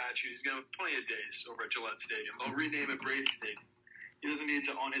retirement statues. He's going to have plenty of days over at Gillette Stadium. They'll rename it Brady Stadium. He doesn't need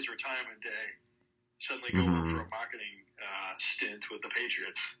to, on his retirement day, suddenly go over for a marketing stint with the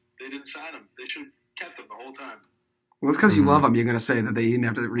Patriots. They didn't sign him. They should have kept him the whole time. Well, it's because you love him. You're going to say that they didn't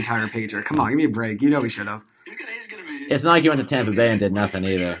have to retire a Patriot. Come on, give me a break. You know he should have. He's gonna be. It's not like he went to Tampa Bay and did nothing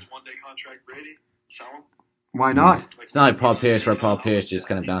either. One-day contract, Brady. Sell him. Why not? It's not like Paul Pierce, where Paul Pierce just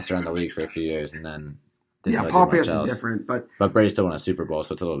kind of bounced around the league for a few years and then didn't really Paul do much Pierce else. is different, but Brady still won a Super Bowl,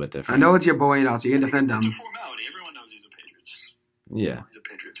 so it's a little bit different. I know it's your boy now, so you can defend him. It's a formality. Everyone knows he's a Patriots. Yeah. He's a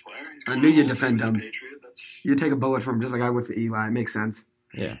Patriots player. I knew you'd defend him. You'd take a bullet from him just like I would for Eli. It makes sense.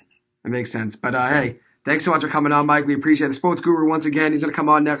 Yeah. It makes sense. But hey, thanks so much for coming on, Mike. We appreciate it. The sports guru once again. He's going to come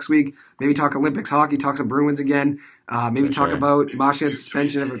on next week. Maybe talk Olympics hockey, talk some Bruins again. Maybe talk about Marchand's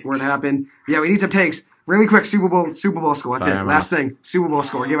suspension if it were to happen. Yeah, we need some takes. Really quick, Super Bowl score. That's it. Last thing. Super Bowl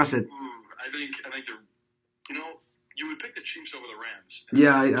score. Give us it. I think they're, you would pick the Chiefs over the Rams.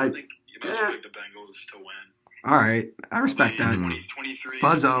 Yeah, I think you must pick the Bengals to win. All right. I respect that. 23.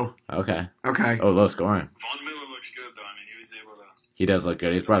 Buzzo. Okay. Okay. Oh, low scoring. Von Miller looks good, though. I mean, he was able to... He does look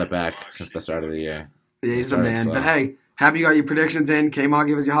good. He's brought it back since the start of the year. Yeah, he's the man. But hey, happy you got your predictions in. Came on,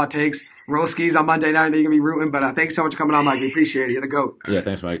 give us your hot takes. Roll skis on Monday night. I know you're going to be rooting, but thanks so much for coming on, Mike. We appreciate it. You're the GOAT. Yeah,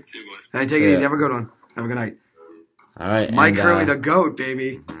 thanks, Mike. See you, boys. Hey, take it easy. Have a good one. Have a good night. All right. Mike Hurley, the GOAT,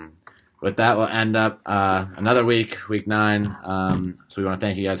 baby. With that, we'll end up another week 9. So we want to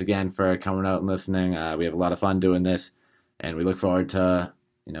thank you guys again for coming out and listening. We have a lot of fun doing this, and we look forward to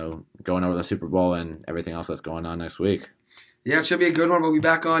going over the Super Bowl and everything else that's going on next week. Yeah, it should be a good one. We'll be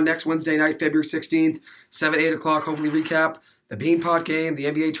back on next Wednesday night, February 16th, 8 o'clock. Hopefully recap the Beanpot game, the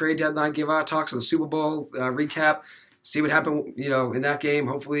NBA trade deadline, give our talks of the Super Bowl recap. See what happened, in that game.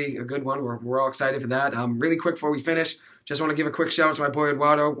 Hopefully a good one. We're all excited for that. Really quick before we finish, just want to give a quick shout out to my boy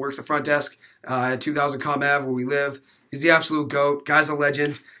Eduardo. Works the front desk at 2000 Com Ave where we live. He's the absolute GOAT. Guy's a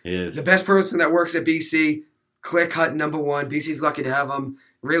legend. He is. The best person that works at BC. Clear cut number one. BC's lucky to have him.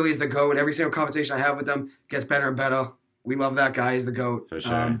 Really is the GOAT. Every single conversation I have with him gets better and better. We love that guy. He's the GOAT. For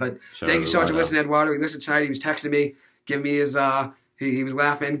sure. But thank you so much for listening, Eduardo. He listened tonight. He was texting me, giving me his he was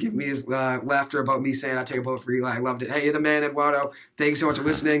laughing, giving me his laughter about me saying I take a bullet for Eli. I loved it. Hey, you're the man, Eduardo. Thank you so much for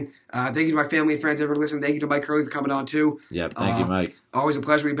listening. Thank you to my family and friends, everyone listening. Thank you to Mike Hurley for coming on too. Yep. Thank you, Mike. Always a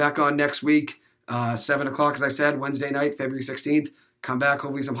pleasure to be back on next week, 7 o'clock, as I said, Wednesday night, February 16th. Come back,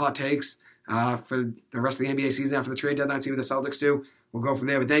 hopefully some hot takes for the rest of the NBA season after the trade deadline. See what the Celtics do. We'll go from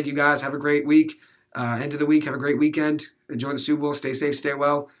there. But thank you guys. Have a great week. End of the week. Have a great weekend. Enjoy the Super Bowl. Stay safe. Stay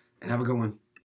well. And have a good one.